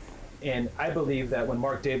 And I believe that when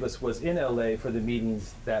Mark Davis was in LA for the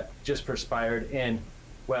meetings that just perspired and,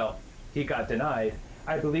 well, he got denied,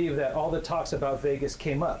 I believe that all the talks about Vegas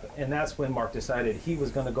came up, and that's when Mark decided he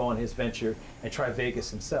was going to go on his venture and try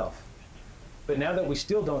Vegas himself. But now that we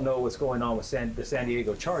still don't know what's going on with the San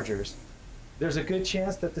Diego Chargers, there's a good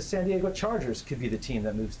chance that the San Diego Chargers could be the team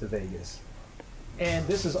that moves to Vegas. And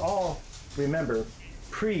this is all, remember,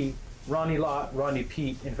 pre-Ronnie Lott, Ronnie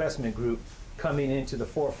Peete investment group coming into the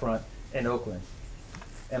forefront in Oakland.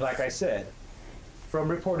 And like I said, from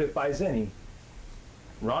reported by Zennie,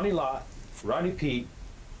 Ronnie Lott, Ronnie Peete,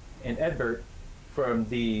 and Edbert from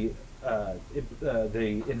the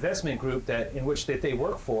investment group in which they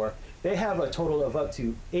work for, they have a total of up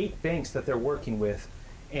to 8 banks that they're working with.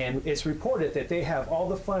 And it's reported that they have all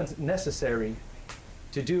the funds necessary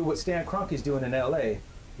to do what Stan Kroenke is doing in LA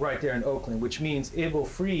right there in Oakland, which means it will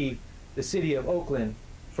free the city of Oakland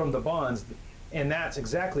from the bonds. And that's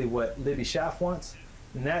exactly what Libby Schaaf wants.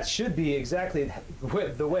 And that should be exactly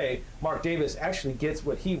the way Mark Davis actually gets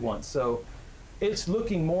what he wants. So it's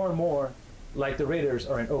looking more and more like the Raiders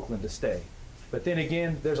are in Oakland to stay. But then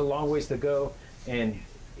again, there's a long ways to go, and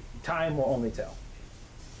time will only tell.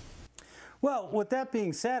 Well, with that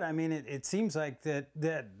being said, I mean, it seems like that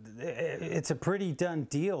it's a pretty done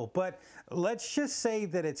deal, but let's just say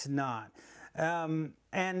that it's not.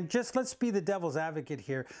 And just let's be the devil's advocate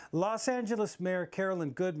here. Los Angeles Mayor Carolyn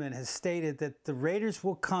Goodman has stated that the Raiders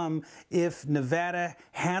will come if Nevada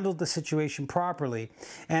handled the situation properly,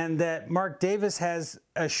 and that Mark Davis has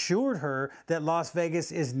assured her that Las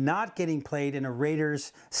Vegas is not getting played in a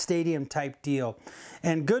Raiders stadium type deal.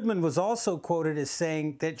 And Goodman was also quoted as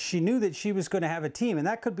saying that she knew that she was going to have a team, and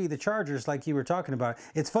that could be the Chargers, like you were talking about.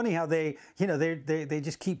 It's funny how they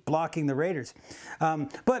just keep blocking the Raiders.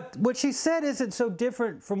 But what she said isn't so different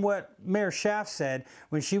from what Mayor Schaaf said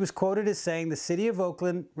when she was quoted as saying the city of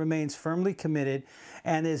Oakland remains firmly committed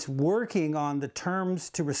and is working on the terms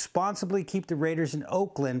to responsibly keep the Raiders in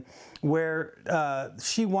Oakland where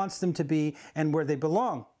she wants them to be and where they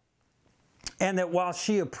belong. And that while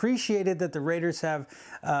she appreciated that the Raiders have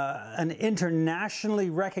an internationally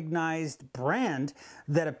recognized brand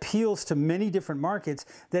that appeals to many different markets,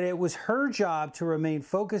 that it was her job to remain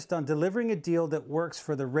focused on delivering a deal that works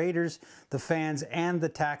for the Raiders, the fans, and the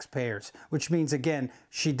taxpayers. Which means, again,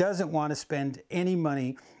 she doesn't want to spend any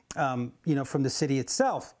money, from the city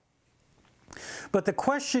itself. But the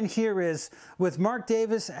question here is, with Mark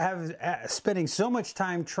Davis spending so much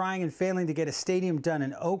time trying and failing to get a stadium done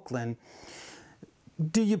in Oakland,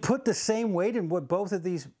 do you put the same weight in what both of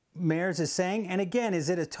these mayors is saying? And again, is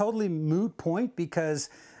it a totally moot point because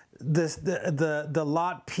the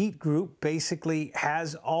Lott Pete group basically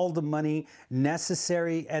has all the money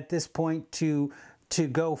necessary at this point to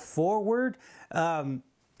go forward? Are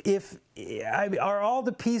all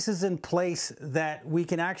the pieces in place that we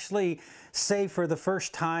can actually say for the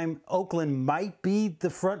first time Oakland might be the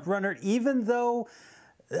front runner, even though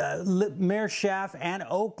Mayor Schaaf and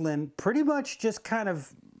Oakland pretty much just kind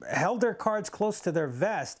of held their cards close to their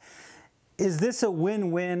vest? Is this a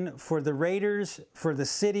win-win for the Raiders, for the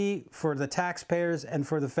city, for the taxpayers, and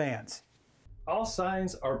for the fans? All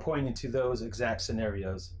signs are pointing to those exact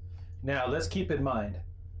scenarios. Now, let's keep in mind,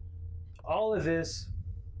 all of this,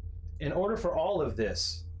 in order for all of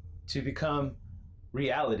this to become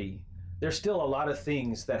reality, there's still a lot of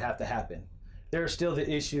things that have to happen. There's still the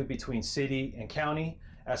issue between city and county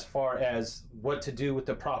as far as what to do with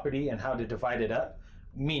the property and how to divide it up.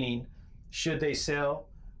 Meaning, should they sell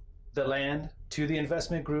the land to the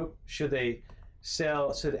investment group? Should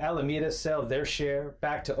Alameda sell their share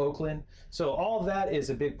back to Oakland? So all that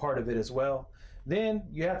is a big part of it as well. Then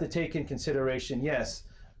you have to take in consideration, yes,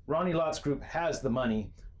 Ronnie Lott's group has the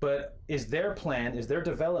money, but is their plan, is their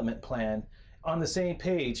development plan on the same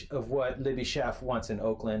page of what Libby Schaaf wants in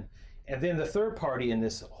Oakland? And then the third party in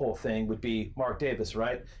this whole thing would be Mark Davis,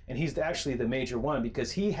 right? And he's actually the major one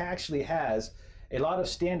because he actually has a lot of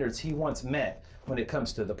standards he wants met when it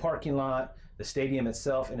comes to the parking lot, the stadium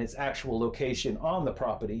itself, and its actual location on the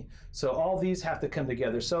property. So all these have to come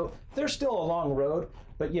together. So there's still a long road,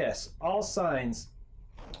 but yes, all signs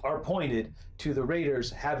are pointed to the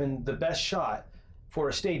Raiders having the best shot for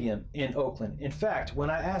a stadium in Oakland. In fact, when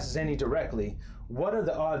I asked Zennie directly, what are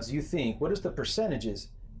the odds you think, what is the percentages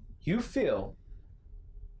you feel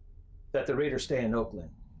that the Raiders stay in Oakland?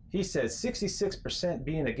 He said 66%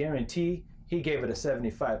 being a guarantee. He gave it a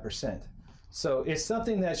 75%. So it's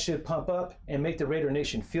something that should pump up and make the Raider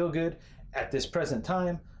Nation feel good at this present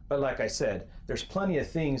time. But like I said, there's plenty of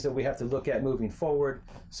things that we have to look at moving forward.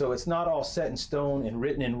 So it's not all set in stone and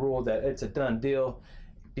written in rule that it's a done deal,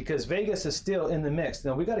 because Vegas is still in the mix.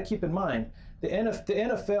 Now we got to keep in mind, the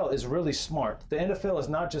NFL is really smart. The NFL is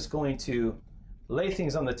not just going to lay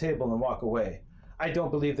things on the table and walk away. I don't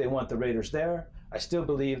believe they want the Raiders there. I still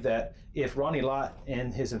believe that if Ronnie Lott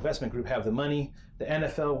and his investment group have the money, the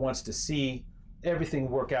NFL wants to see everything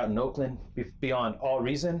work out in Oakland beyond all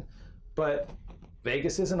reason. But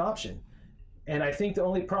Vegas is an option. And I think the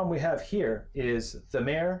only problem we have here is the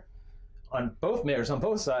mayor, mayors on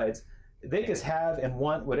both sides, they just have and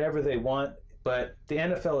want whatever they want, but the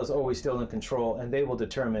NFL is always still in control, and they will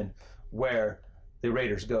determine where the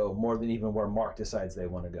Raiders go more than even where Mark decides they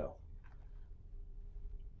want to go.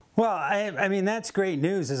 Well, I mean, that's great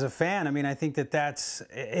news as a fan. I mean, I think that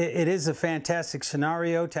it is a fantastic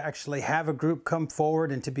scenario to actually have a group come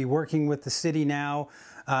forward and to be working with the city now,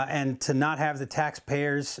 and to not have the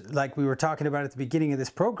taxpayers, like we were talking about at the beginning of this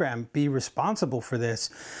program, be responsible for this.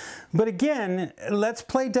 But again, let's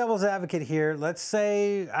play devil's advocate here. Let's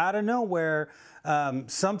say out of nowhere,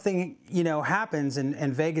 something happens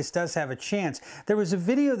and Vegas does have a chance. There was a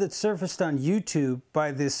video that surfaced on YouTube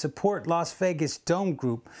by the Support Las Vegas Dome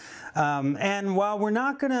group, and while we're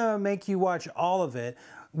not going to make you watch all of it,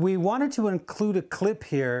 we wanted to include a clip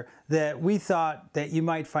here that we thought that you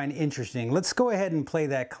might find interesting. Let's go ahead and play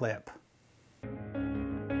that clip.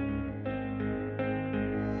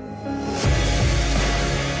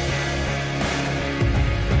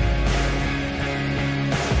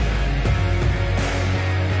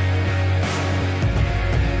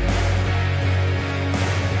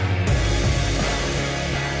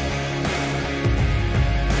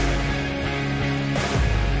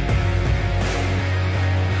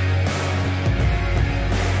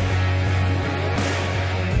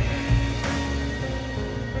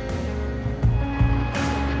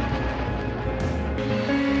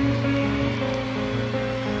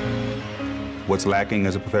 What's lacking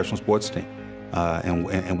is a professional sports team.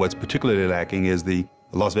 And what's particularly lacking is the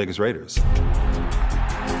Las Vegas Raiders.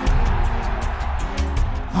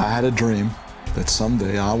 I had a dream that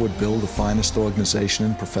someday I would build the finest organization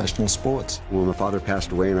in professional sports. When my father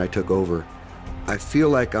passed away and I took over, I feel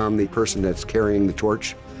like I'm the person that's carrying the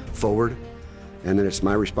torch forward, and then it's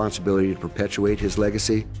my responsibility to perpetuate his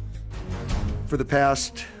legacy. For the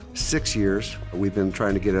past 6 years, we've been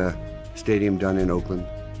trying to get a stadium done in Oakland,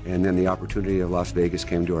 and then the opportunity of Las Vegas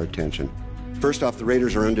came to our attention. First off, the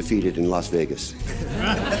Raiders are undefeated in Las Vegas.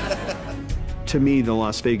 To me, the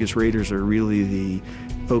Las Vegas Raiders are really the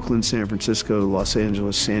Oakland, San Francisco, Los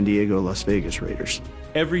Angeles, San Diego, Las Vegas Raiders.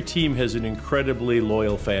 Every team has an incredibly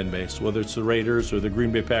loyal fan base, whether it's the Raiders or the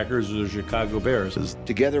Green Bay Packers or the Chicago Bears.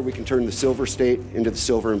 Together we can turn the Silver State into the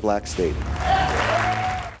Silver and Black State.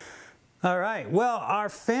 All right. Well, our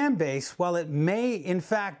fan base, while it may in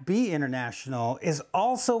fact be international, is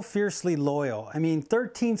also fiercely loyal. I mean,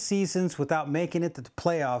 13 seasons without making it to the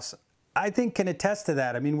playoffs, I think can attest to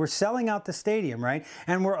that. I mean, we're selling out the stadium, right?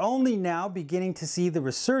 And we're only now beginning to see the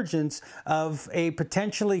resurgence of a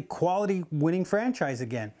potentially quality winning franchise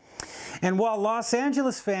again. And while Los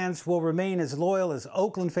Angeles fans will remain as loyal as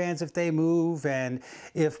Oakland fans if they move, and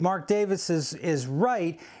if Mark Davis is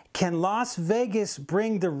right, can Las Vegas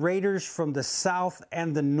bring the Raiders from the South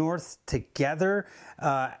and the North together?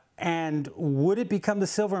 And would it become the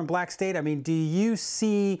Silver and Black State? I mean, do you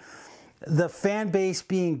see the fan base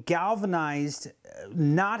being galvanized,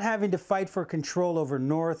 not having to fight for control over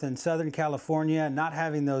North and Southern California, not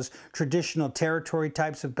having those traditional territory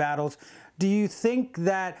types of battles? Do you think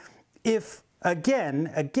that if,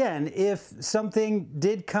 again, if something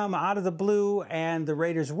did come out of the blue and the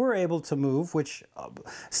Raiders were able to move, which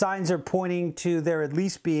signs are pointing to there at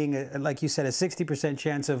least being, like you said, a 60%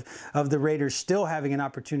 chance of the Raiders still having an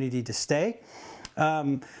opportunity to stay,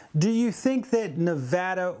 do you think that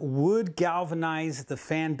Nevada would galvanize the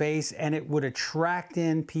fan base and it would attract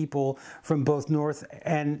in people from both North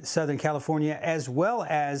and Southern California, as well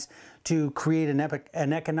as to create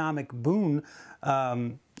an economic boon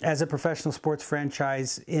as a professional sports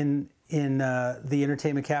franchise in the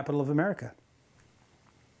entertainment capital of America?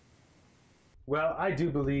 Well, I do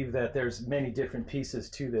believe that there's many different pieces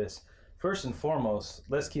to this. First and foremost,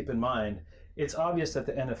 let's keep in mind, it's obvious that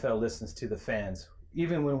the NFL listens to the fans,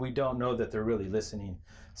 even when we don't know that they're really listening.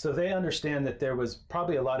 So they understand that there was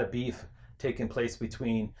probably a lot of beef taking place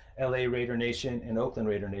between LA Raider Nation and Oakland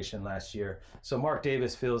Raider Nation last year. So Mark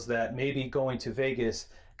Davis feels that maybe going to Vegas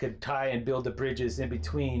could tie and build the bridges in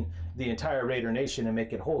between the entire Raider Nation and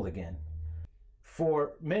make it whole again.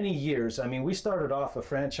 For many years, I mean, we started off a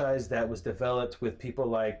franchise that was developed with people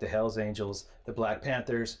like the Hells Angels, the Black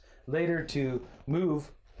Panthers, later to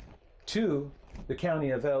move to the county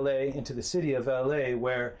of LA, into the city of LA,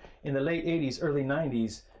 where in the late 80s, early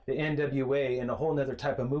 90s, the NWA and a whole nother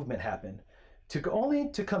type of movement happened. Only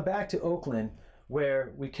to come back to Oakland,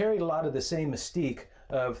 where we carried a lot of the same mystique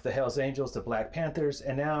of the Hells Angels, the Black Panthers,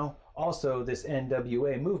 and now also this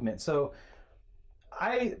NWA movement. So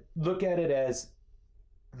I look at it as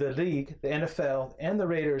the league, the NFL, and the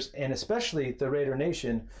Raiders, and especially the Raider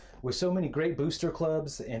Nation, with so many great booster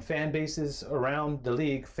clubs and fan bases around the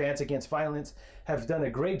league, Fans Against Violence, have done a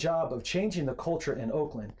great job of changing the culture in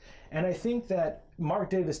Oakland. And I think that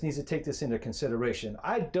Mark Davis needs to take this into consideration.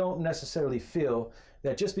 I don't necessarily feel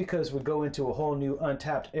that just because we go into a whole new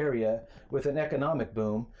untapped area with an economic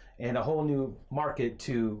boom and a whole new market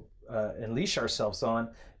to unleash ourselves on,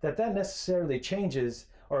 that necessarily changes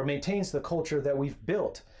or maintains the culture that we've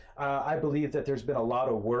built. I believe that there's been a lot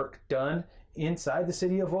of work done inside the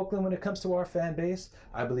city of Oakland when it comes to our fan base.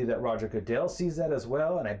 I believe that Roger Goodell sees that as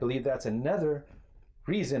well, and I believe that's another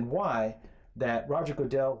reason why that Roger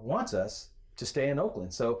Goodell wants us to stay in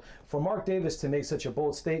Oakland. So for Mark Davis to make such a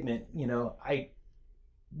bold statement, you know, I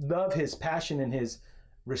love his passion and his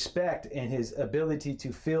respect and his ability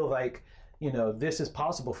to feel like, you know, this is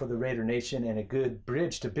possible for the Raider Nation and a good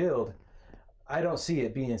bridge to build. I don't see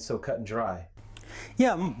it being so cut and dry.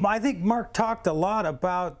 Yeah, I think Mark talked a lot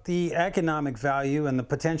about the economic value and the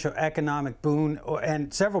potential economic boon,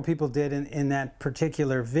 and several people did in that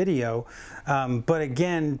particular video. But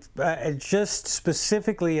again, just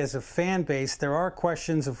specifically as a fan base, there are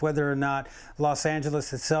questions of whether or not Los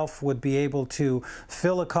Angeles itself would be able to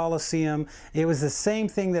fill a coliseum. It was the same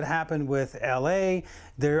thing that happened with LA.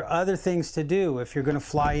 There are other things to do. If you're going to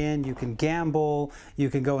fly in, you can gamble, you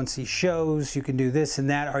can go and see shows, you can do this and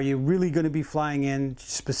that. Are you really going to be flying in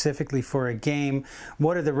specifically for a game?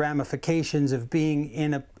 What are the ramifications of being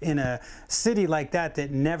in a city like that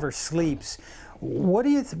that never sleeps? What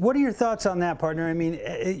are your thoughts on that, partner? I mean,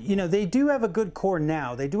 you know, they do have a good core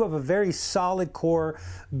now. They do have a very solid core,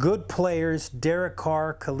 good players, Derek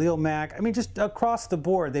Carr, Khalil Mack. I mean, just across the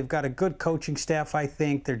board, they've got a good coaching staff, I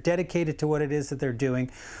think. They're dedicated to what it is that they're doing.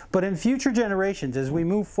 But in future generations, as we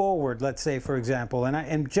move forward, let's say, for example,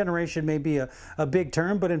 and generation may be a big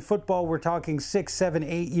term, but in football, we're talking 6, 7,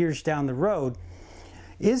 8 years down the road.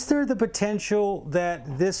 Is there the potential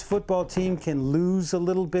that this football team can lose a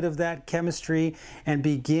little bit of that chemistry and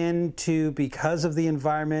begin to, because of the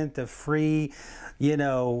environment, the free, you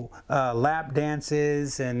know, lap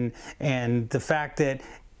dances and the fact that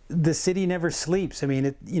the city never sleeps? I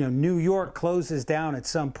mean, you know, New York closes down at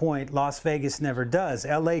some point. Las Vegas never does.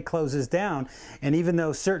 LA closes down. And even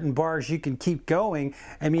though certain bars you can keep going,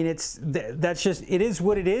 I mean, that's just, it is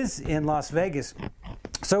what it is in Las Vegas.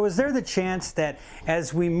 So is there the chance that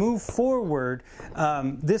as we move forward,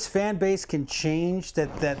 this fan base can change,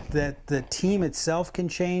 that the team itself can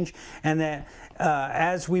change, and that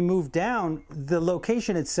as we move down, the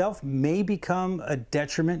location itself may become a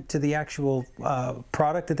detriment to the actual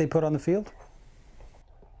product that they put on the field?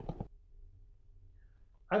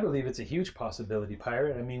 I believe it's a huge possibility,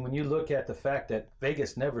 Pirate. I mean, when you look at the fact that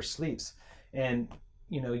Vegas never sleeps, and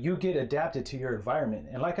you know, you get adapted to your environment,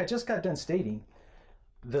 and like I just got done stating,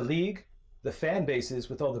 the league, the fan bases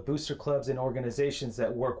with all the booster clubs and organizations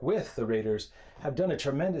that work with the Raiders have done a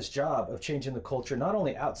tremendous job of changing the culture, not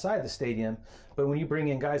only outside the stadium, but when you bring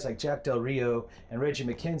in guys like Jack Del Rio and Reggie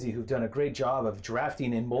McKenzie, who've done a great job of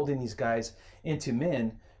drafting and molding these guys into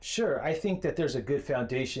men. Sure, I think that there's a good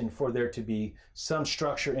foundation for there to be some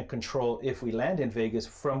structure and control if we land in Vegas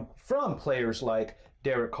from players like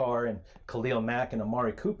Derek Carr and Khalil Mack and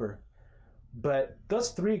Amari Cooper. But those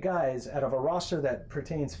three guys out of a roster that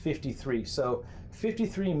pertains 53, so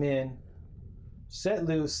 53 men set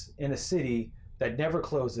loose in a city that never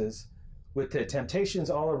closes, with the temptations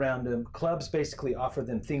all around them. Clubs basically offer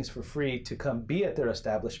them things for free to come be at their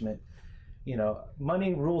establishment. You know,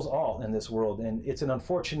 money rules all in this world, and it's an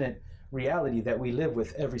unfortunate reality that we live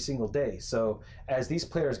with every single day. So as these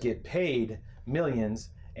players get paid millions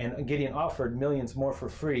and getting offered millions more for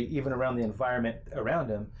free, even around the environment around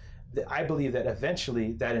them, I believe that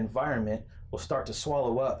eventually that environment will start to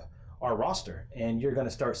swallow up our roster, and you're going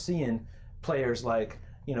to start seeing players like,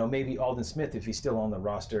 you know, maybe Aldon Smith, if he's still on the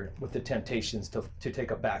roster, with the temptations to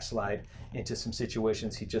take a backslide into some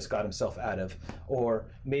situations he just got himself out of, or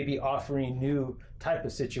maybe offering new type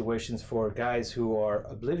of situations for guys who are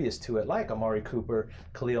oblivious to it, like Amari Cooper,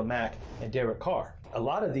 Khalil Mack, and Derek Carr. A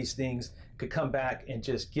lot of these things could come back and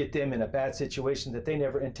just get them in a bad situation that they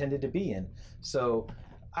never intended to be in. So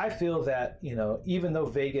I feel that, you know, even though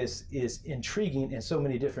Vegas is intriguing in so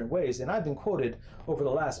many different ways, and I've been quoted over the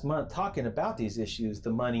last month talking about these issues,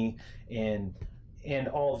 the money and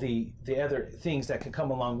all the other things that can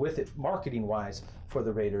come along with it, marketing-wise, for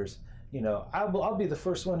the Raiders. You know, I'll be the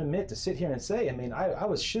first one to admit, to sit here and say, I mean,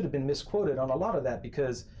 I should have been misquoted on a lot of that,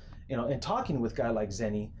 because, you know, in talking with a guy like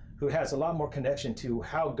Zennie, who has a lot more connection to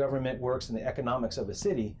how government works and the economics of a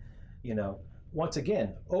city, you know, once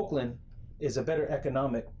again, Oakland is a better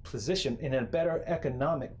economic position, in a better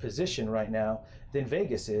economic position right now than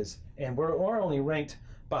Vegas is. And we're only ranked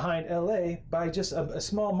behind LA by just a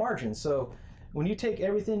small margin. So when you take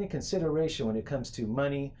everything into consideration when it comes to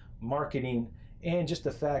money, marketing, and just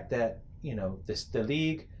the fact that, you know, the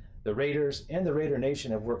league, the Raiders, and the Raider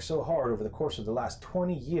Nation have worked so hard over the course of the last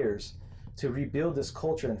 20 years to rebuild this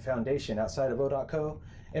culture and foundation outside of O.co,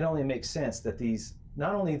 it only makes sense that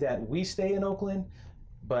not only that we stay in Oakland,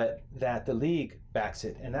 but that the league backs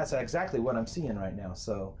it. And that's exactly what I'm seeing right now.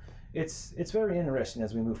 So it's very interesting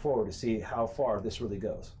as we move forward to see how far this really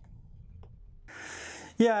goes.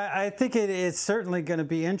 Yeah, I think it's certainly going to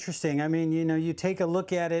be interesting. I mean, you know, you take a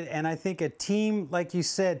look at it, and I think a team, like you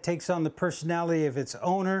said, takes on the personality of its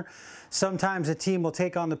owner. Sometimes a team will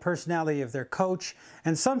take on the personality of their coach,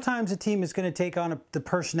 and sometimes a team is going to take on the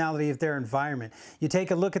personality of their environment. You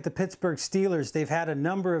take a look at the Pittsburgh Steelers. They've had a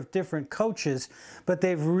number of different coaches, but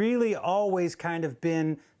they've really always kind of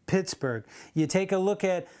been Pittsburgh. You take a look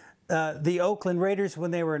at the Oakland Raiders.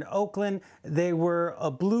 When they were in Oakland, they were a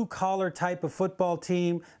blue-collar type of football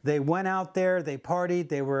team. They went out there, they partied,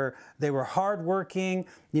 they were hardworking,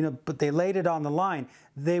 you know, but they laid it on the line.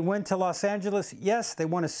 They went to Los Angeles. Yes, they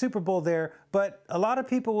won a Super Bowl there, but a lot of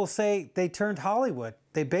people will say they turned Hollywood.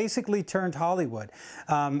 They basically turned Hollywood.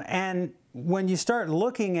 And when you start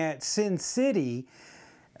looking at Sin City,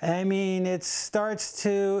 I mean, it starts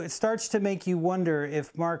to make you wonder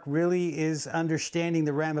if Mark really is understanding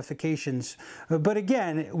the ramifications. But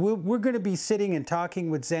again, we're going to be sitting and talking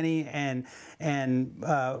with Zennie and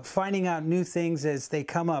finding out new things as they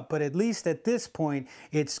come up. But at least at this point,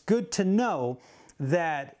 it's good to know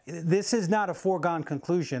that this is not a foregone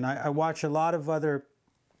conclusion. I watch a lot of other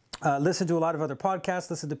listen to a lot of other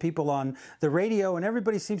podcasts, listen to people on the radio, and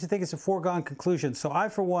everybody seems to think it's a foregone conclusion. So I,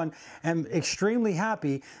 for one, am extremely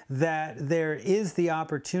happy that there is the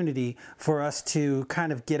opportunity for us to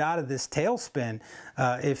kind of get out of this tailspin,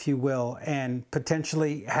 if you will, and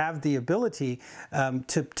potentially have the ability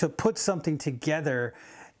to put something together.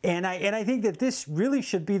 And I think that this really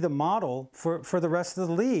should be the model for the rest of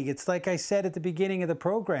the league. It's like I said at the beginning of the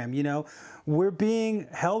program, you know, we're being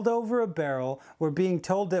held over a barrel. We're being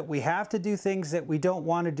told that we have to do things that we don't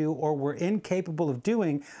want to do or we're incapable of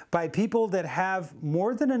doing by people that have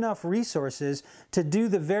more than enough resources to do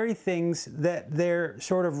the very things that they're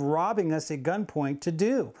sort of robbing us at gunpoint to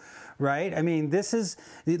do. Right? I mean, this is,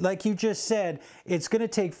 like you just said, it's going to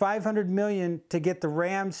take $500 million to get the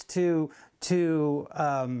Rams to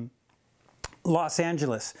Los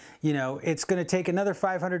Angeles. You know, it's going to take another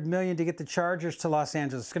 $500 million to get the Chargers to Los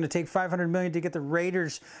Angeles. It's going to take $500 million to get the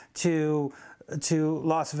Raiders to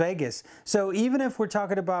Las Vegas. So even if we're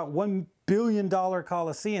talking about $1 billion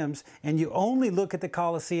coliseums and you only look at the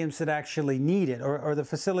coliseums that actually need it, or the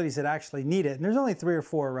facilities that actually need it, and there's only 3 or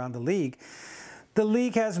 4 around the league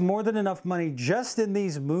has more than enough money just in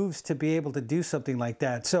these moves to be able to do something like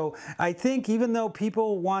that. So I think even though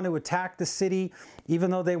people want to attack the city,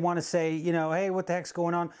 even though they want to say, you know, hey, what the heck's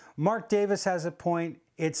going on? Mark Davis has a point.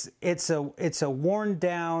 It's a worn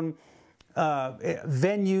down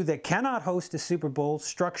venue that cannot host a Super Bowl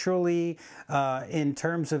structurally, in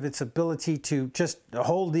terms of its ability to just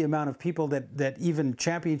hold the amount of people that even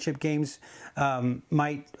championship games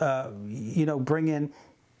might, you know, bring in.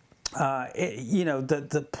 You know,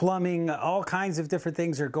 the plumbing, all kinds of different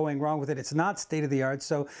things are going wrong with it. It's not state of the art.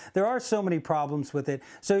 So there are so many problems with it.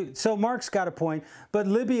 So Mark's got a point, but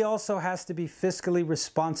Libby also has to be fiscally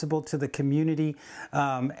responsible to the community.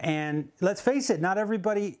 And let's face it, not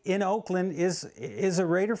everybody in Oakland is a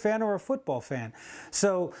Raider fan or a football fan.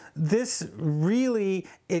 So this really,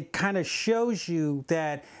 it kind of shows you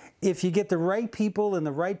that if you get the right people in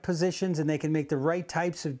the right positions and they can make the right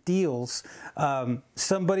types of deals,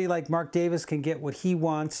 somebody like Mark Davis can get what he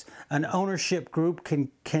wants. An ownership group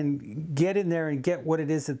can get in there and get what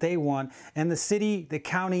it is that they want. And the city, the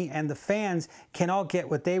county, and the fans can all get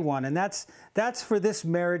what they want. And that's for this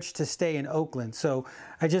marriage to stay in Oakland. So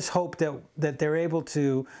I just hope that they're able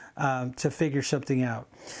to figure something out.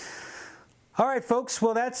 All right, folks.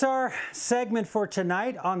 Well, that's our segment for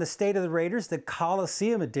tonight on the State of the Raiders, the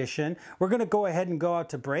Coliseum edition. We're going to go ahead and go out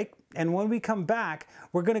to break. And when we come back,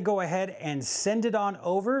 we're going to go ahead and send it on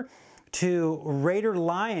over to Raider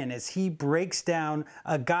Lion as he breaks down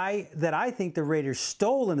a guy that I think the Raiders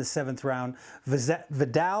stole in the 7th round,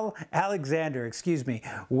 Vadal Aledander. Excuse me.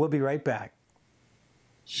 We'll be right back.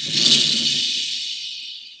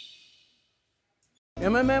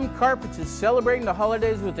 MMM Carpets is celebrating the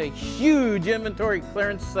holidays with a huge inventory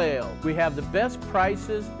clearance sale. We have the best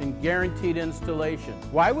prices and guaranteed installation.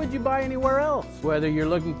 Why would you buy anywhere else? Whether you're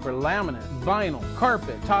looking for laminate, vinyl,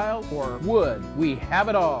 carpet, tile, or wood, we have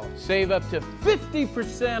it all. Save up to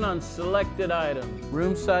 50% on selected items.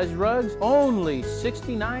 Room size rugs, only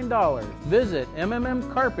 $69. Visit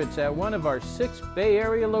MMM Carpets at one of our 6 Bay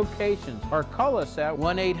Area locations or call us at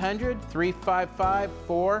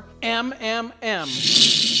 1-800-355-4MMM.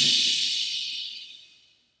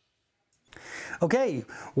 Okay,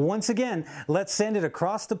 once again, let's send it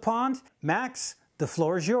across the pond. Max, the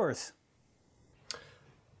floor is yours.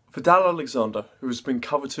 Vadal Aledander, who has been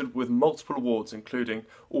coveted with multiple awards including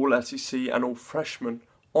All-SEC and All-Freshman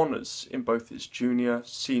honours in both his junior,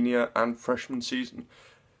 senior and freshman season,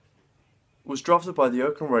 was drafted by the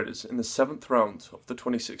Oakland Raiders in the 7th round of the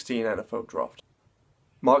 2016 NFL Draft.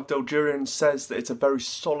 Mark Delgerian says that it's a very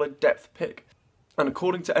solid depth pick, and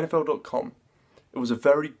according to NFL.com, it was a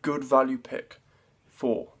very good value pick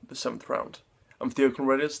for the 7th round. And for the Oakland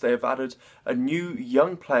Raiders, they have added a new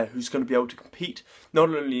young player who's going to be able to compete not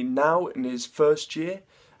only now in his first year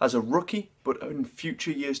as a rookie, but in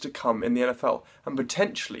future years to come in the NFL, and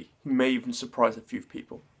potentially he may even surprise a few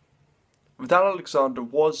people. Vadal Aledander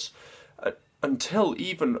was, until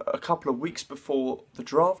even a couple of weeks before the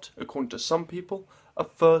draft, according to some people, a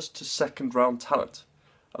 1st to 2nd round talent.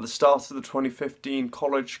 At the start of the 2015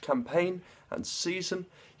 college campaign and season,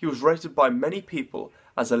 he was rated by many people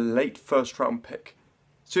as a late 1st round pick.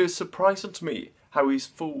 So it's surprising to me how he's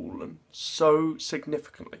fallen so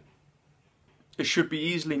significantly. It should be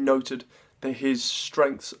easily noted that his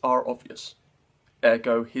strengths are obvious.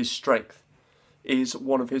 Ergo, his strength is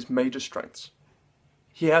one of his major strengths.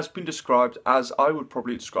 He has been described as, I would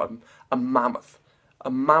probably describe him, a mammoth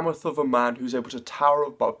of a man who's able to tower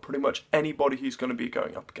above pretty much anybody he's going to be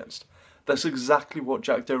going up against. That's exactly what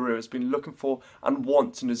Jack Del Rio has been looking for and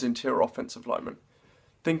wants in his interior offensive lineman.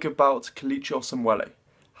 Think about Kelechi Osemwele,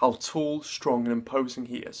 how tall, strong and imposing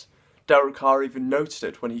he is. Derek Carr even noted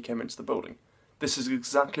it when he came into the building. This is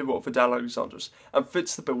exactly what Vadal Aledander is, and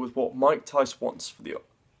fits the bill with what Mike Tice wants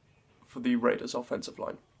for the Raiders offensive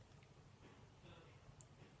line.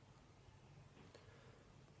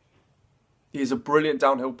 He is a brilliant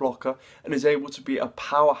downhill blocker and is able to be a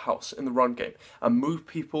powerhouse in the run game and move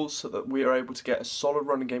people so that we are able to get a solid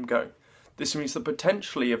running game going. This means that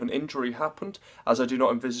potentially if an injury happened, as I do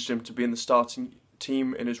not envisage him to be in the starting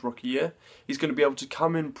team in his rookie year, he's going to be able to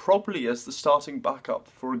come in probably as the starting backup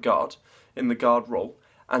for a guard in the guard role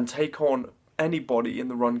and take on anybody in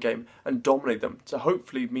the run game and dominate them. So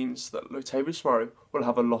hopefully means that Latavius Murray will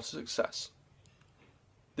have a lot of success.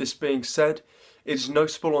 This being said, it is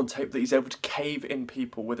noticeable on tape that he's able to cave in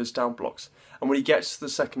people with his down blocks, and when he gets to the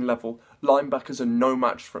second level, linebackers are no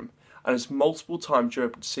match for him, and it's multiple times you're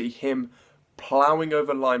able to see him ploughing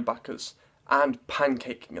over linebackers and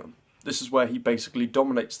pancaking them. This is where he basically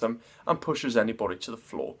dominates them and pushes anybody to the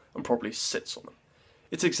floor and probably sits on them.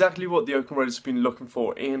 It's exactly what the Oakland Raiders have been looking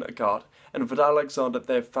for in a guard, and Vadal Aledander,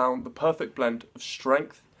 they have found the perfect blend of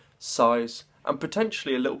strength, size, and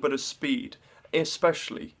potentially a little bit of speed,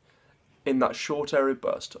 especially in that short area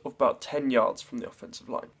burst of about 10 yards from the offensive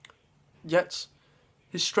line. Yet,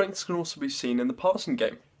 his strengths can also be seen in the passing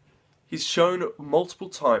game. He's shown multiple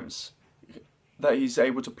times that he's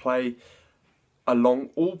able to play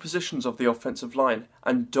along all positions of the offensive line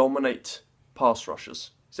and dominate pass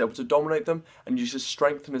rushers. He's able to dominate them and use his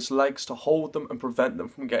strength and his legs to hold them and prevent them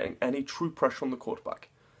from getting any true pressure on the quarterback.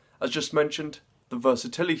 As just mentioned, the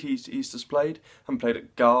versatility he's displayed and played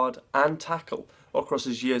at guard and tackle across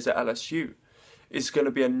his years at LSU is going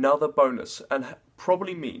to be another bonus and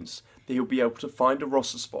probably means that he'll be able to find a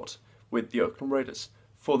roster spot with the Oakland Raiders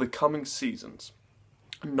for the coming seasons,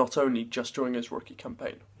 not only just during his rookie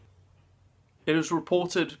campaign. It was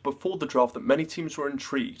reported before the draft that many teams were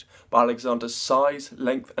intrigued by Alexander's size,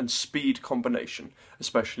 length and speed combination,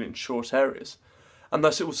 especially in short areas, and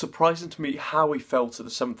thus it was surprising to me how he fell to the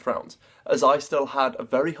 7th round, as I still had a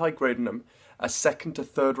very high grade on him, a 2nd to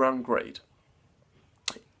 3rd round grade.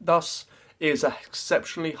 Thus, it is an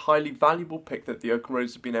exceptionally highly valuable pick that the Oakland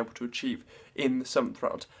Raiders have been able to achieve in the 7th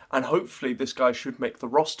round, and hopefully this guy should make the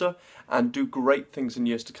roster and do great things in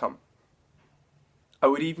years to come. I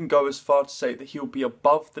would even go as far to say that he'll be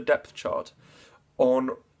above the depth chart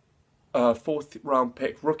on 4th round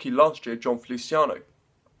pick rookie last year, John Feliciano,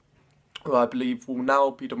 who I believe will now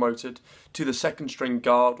be demoted to the 2nd string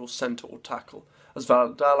guard or centre or tackle, as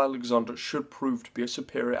Vadal Aledander should prove to be a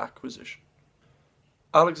superior acquisition.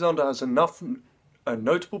 Alexander has enough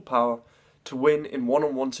notable power to win in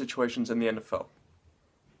one-on-one situations in the NFL.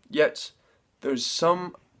 Yet, there's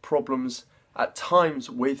some problems at times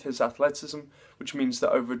with his athleticism, which means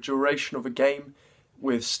that over the duration of a game,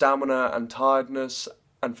 with stamina and tiredness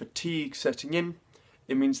and fatigue setting in,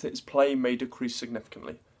 it means that his play may decrease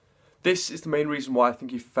significantly. This is the main reason why I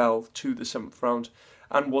think he fell to the 7th round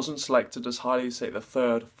and wasn't selected as highly as, say, the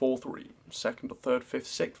 3rd, 4th, or even 2nd or 3rd,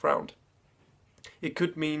 5th, 6th round. It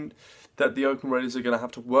could mean that the Oakland Raiders are going to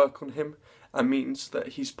have to work on him, and means that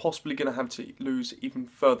he's possibly going to have to lose even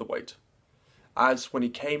further weight. As when he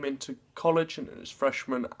came into college and in his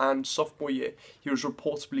freshman and sophomore year, he was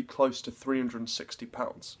reportedly close to 360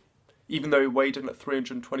 pounds. Even though he weighed in at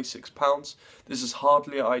 326 pounds, this is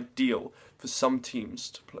hardly ideal for some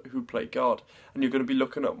teams who play guard, and you're going to be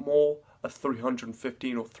looking at more a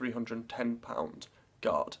 315 or 310 pound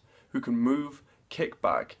guard who can move, kick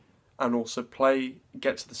back, and also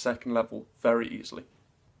get to the 2nd level very easily.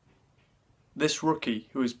 This rookie,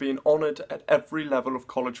 who is being honoured at every level of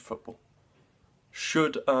college football,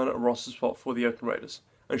 should earn a roster spot for the Oakland Raiders,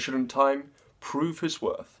 and should in time prove his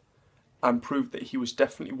worth, and prove that he was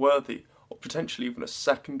definitely worthy of potentially even a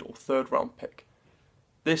 2nd or 3rd round pick.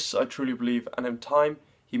 This I truly believe, and in time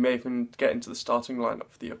he may even get into the starting lineup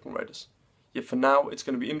for the Oakland Raiders. Yet for now it's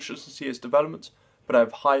going to be interesting to see his development, but I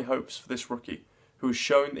have high hopes for this rookie, who has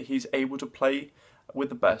shown that he's able to play with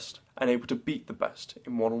the best and able to beat the best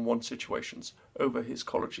in one-on-one situations over his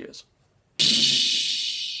college years.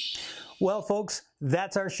 Well, folks,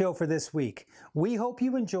 that's our show for this week. We hope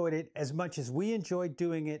you enjoyed it as much as we enjoyed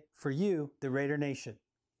doing it for you, the Raider Nation.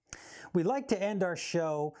 We like to end our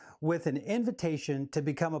show with an invitation to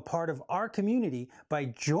become a part of our community by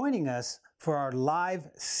joining us for our live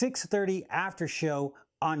 6:30 after show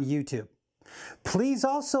on YouTube. Please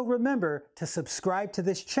also remember to subscribe to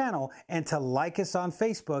this channel and to like us on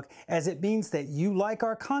Facebook, as it means that you like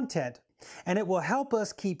our content and it will help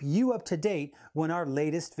us keep you up to date when our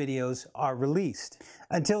latest videos are released.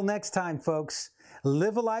 Until next time, folks,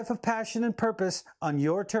 live a life of passion and purpose on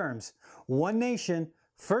your terms. One nation,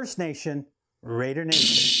 First Nation, Raider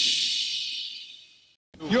Nation.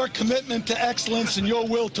 Your commitment to excellence and your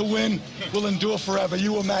will to win will endure forever.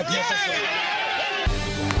 You were magnificent.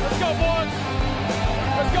 Let's go, boys.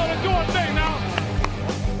 Let's go to do our thing now.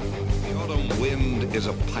 The autumn wind is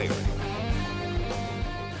a pirate.